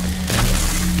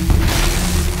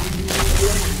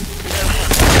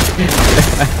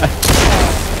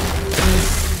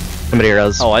 Somebody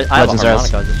res. Oh, I have a Legends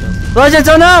harmonica. I just realized. Legends,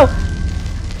 oh no!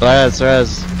 Res.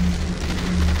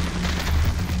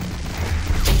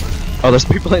 Oh, there's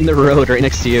people in the road right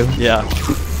next to you. Yeah.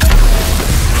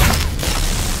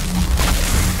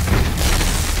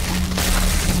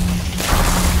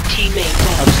 Teammate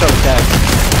down. I'm so dead.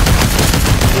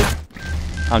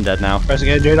 I'm dead now. Press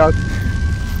again, J-Dog.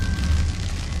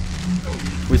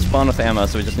 We spawned with ammo,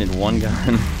 so we just need one gun.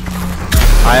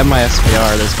 I have my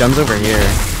SPR. There's guns over here.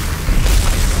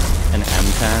 An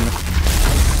M10.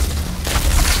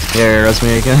 Here, res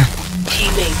me again.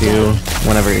 Teammate Do down.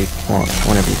 whenever you want,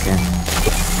 whenever you can.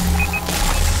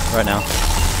 Right now.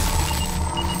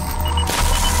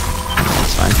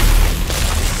 That's fine.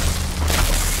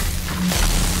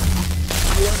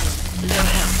 No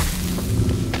help.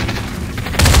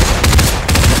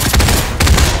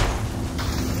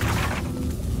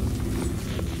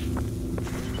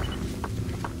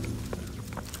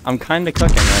 I'm kinda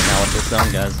cooking right now with this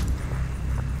zone, guys.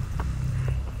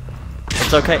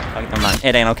 It's okay. Oh, never mind.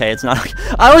 It ain't okay. It's not okay.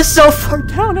 I was so far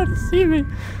down, how to see me. It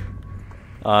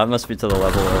must be to the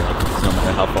level where, like, no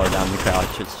matter how far down you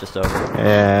crouch, it's just over.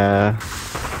 Yeah.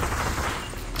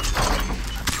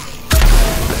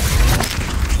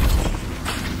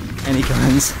 Any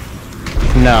guns?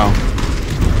 No.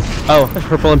 Oh,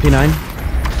 purple MP9.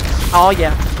 Oh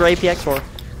yeah, gray PX4.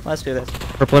 Let's do this.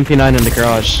 Purple MP9 in the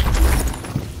garage.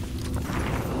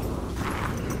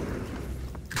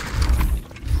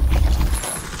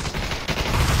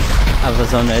 I have a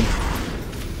zone mid.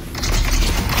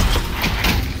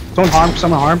 Someone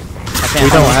harm. I can't We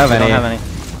don't harm. have We any. don't have any.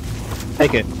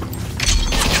 Take it.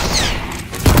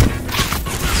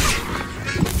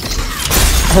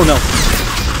 Oh no.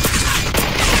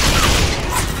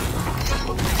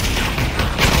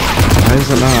 Why is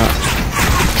it not?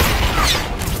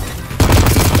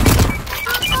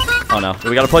 Oh no. Do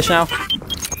we gotta push now?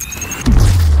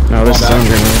 No, this is zone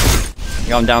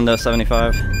grenade. I'm down to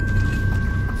 75.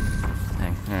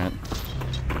 Dang, alright.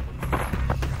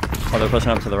 Oh, they're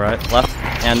pushing up to the right, left,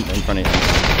 and in front of you.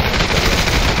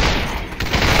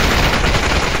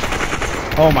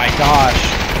 Oh my gosh.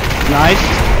 Nice.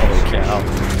 Holy cow.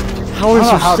 How I is don't know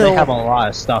there how still... they have a lot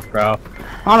of stuff, bro.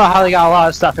 I don't know how they got a lot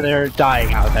of stuff and they're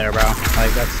dying out there, bro.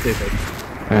 Like, that's stupid.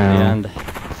 And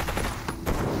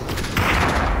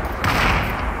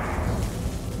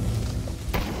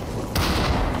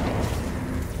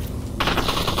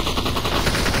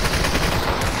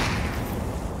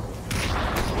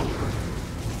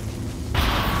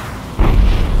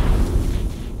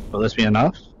will this be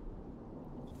enough?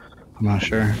 I'm not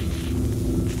sure.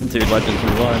 dude, Legends, we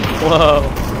won. Whoa.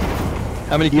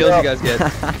 How many kills you guys get?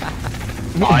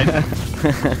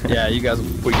 5. Yeah, you guys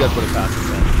would have passed it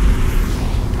then.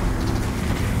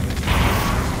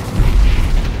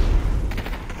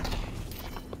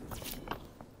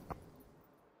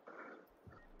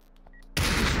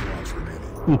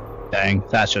 Dang,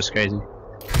 that's just crazy.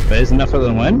 But is enough for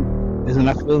them to win? Is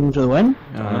enough for them to win?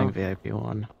 I don't think VIP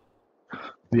won.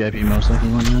 VIP most likely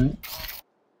won, right?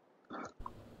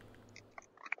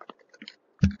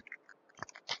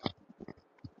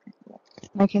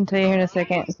 I can tell you here in a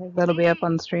second. That'll be up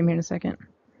on the stream here in a second.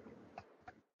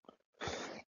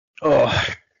 Oh.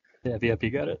 Yeah,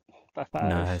 VIP got it. 5-5.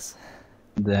 Nice.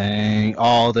 Dang.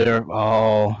 Oh, they're.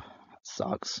 Oh.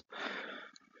 Sucks.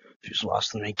 Just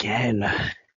lost them again.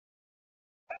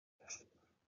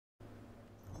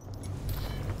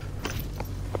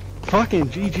 Fucking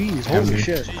GG's. Holy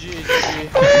shit.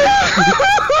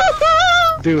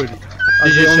 Dude.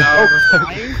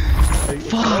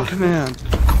 Fuck, man.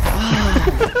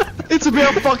 It's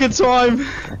about fucking time.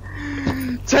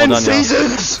 10 done,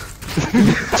 seasons.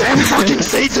 10 fucking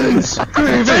seasons.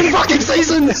 10 fucking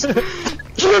seasons. 10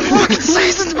 fucking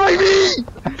seasons, baby.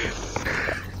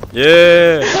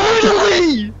 Yeah.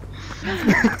 Finally.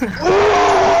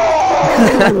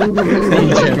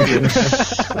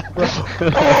 Oh,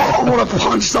 I want to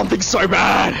punch something so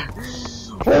bad.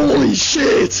 Holy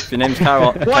shit. If your name's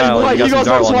Kyle, Wait, you you got guys some want to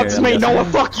Darwin swap to here, me? I'm Noah,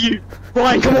 guessing. fuck you.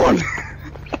 Ryan, come on.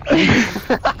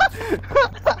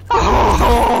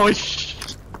 Oh,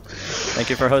 Thank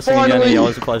you for hosting again, Finally.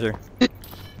 always a pleasure.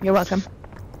 You're welcome.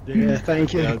 Yeah,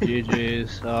 thank you. Yo,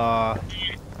 GG's.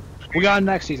 We got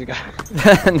next season, guys.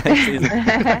 Next season.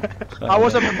 I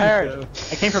wasn't prepared.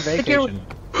 I came for vacation.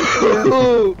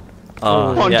 Yeah,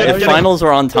 if finals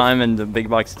were on time and the big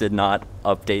box did not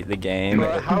update the game,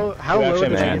 How low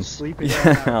did I get sleeping?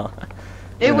 yeah,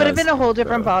 It Who would have knows? been a whole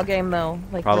different ball game though.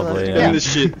 Like Probably, the yeah. this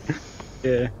shit.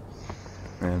 Yeah.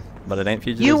 yeah. But it ain't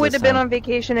Fugitives You would this have been time. on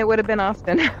vacation. It would have been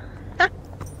Austin.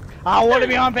 I want to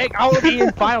be on vacation. I will be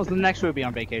in finals. The next week will be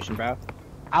on vacation, bro.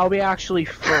 I'll be actually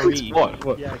free.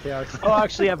 What? Yeah, okay. I'll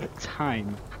actually have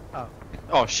time.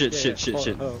 Oh, shit, Yeah,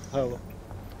 shit. Oh.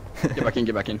 Get back in,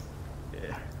 get back in.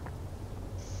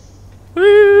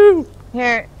 Woo!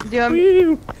 Here, do you want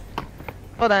Woo!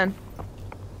 Hold on.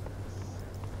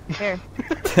 Here.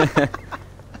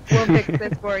 We'll fix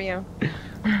this for you.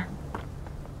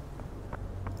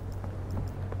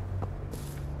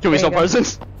 Can we There stop you go. posting?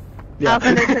 I'll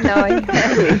send it to Noah.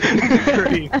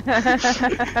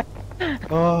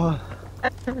 Oh.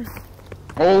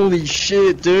 Holy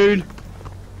shit, dude.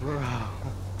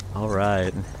 All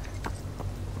right.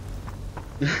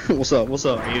 What's up? What's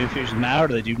up? Do you Fusion matter or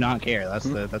do they do not care? That's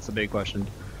the big question.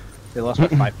 They lost by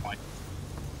 5 points.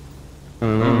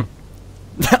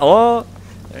 Oh.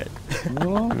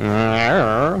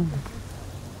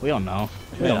 We don't know.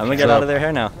 Yeah, I'm gonna get out of their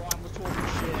hair now.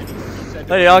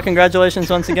 Hey y'all, congratulations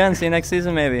once again. See you next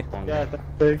season maybe. Yeah,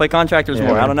 Play contractors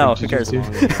more. I don't know. Who cares?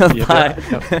 Bye.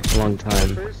 Long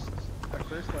time.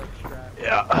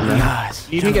 Yeah. Guys.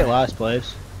 You didn't get last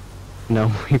place.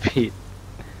 No, we beat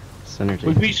Synergy.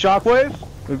 We beat Shockwave.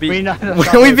 We beat. We, We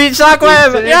beat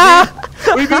Shockwave. Yeah.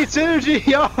 We beat Synergy,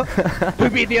 yo. We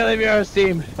beat the other Mirrors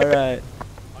team. All right.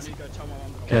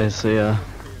 Okay, see ya.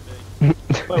 Wait,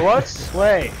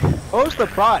 wait. What was the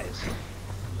prize?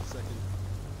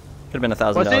 Could have been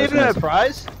 $1,000. Was it even a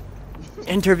prize?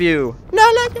 Interview.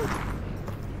 No, legend.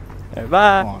 All right,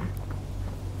 bye.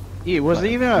 Yeah, was it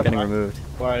even a I'm getting prize? removed.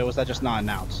 Or was that just not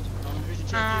announced?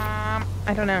 I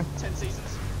don't know. 10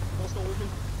 seasons.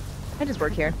 I just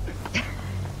work here.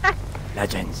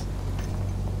 Legends.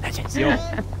 Legends. Yo.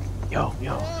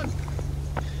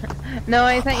 No,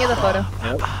 I sent you the photo.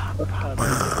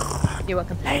 You're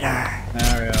welcome. Later.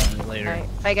 Later.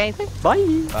 Alright, bye guys.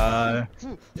 Bye. Ah,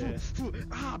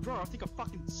 bro, I think I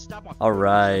fucking stabbed my All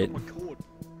right.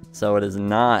 So it is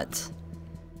not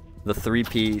the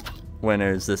three-peat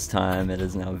winners this time. It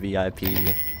is now VIP.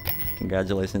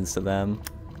 Congratulations to them.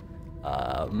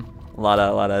 A lot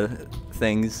of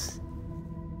things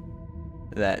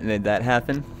that made that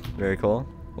happen. Very cool.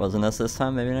 Wasn't us this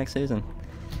time. Maybe next season.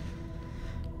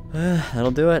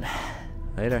 That'll do it.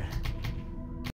 Later.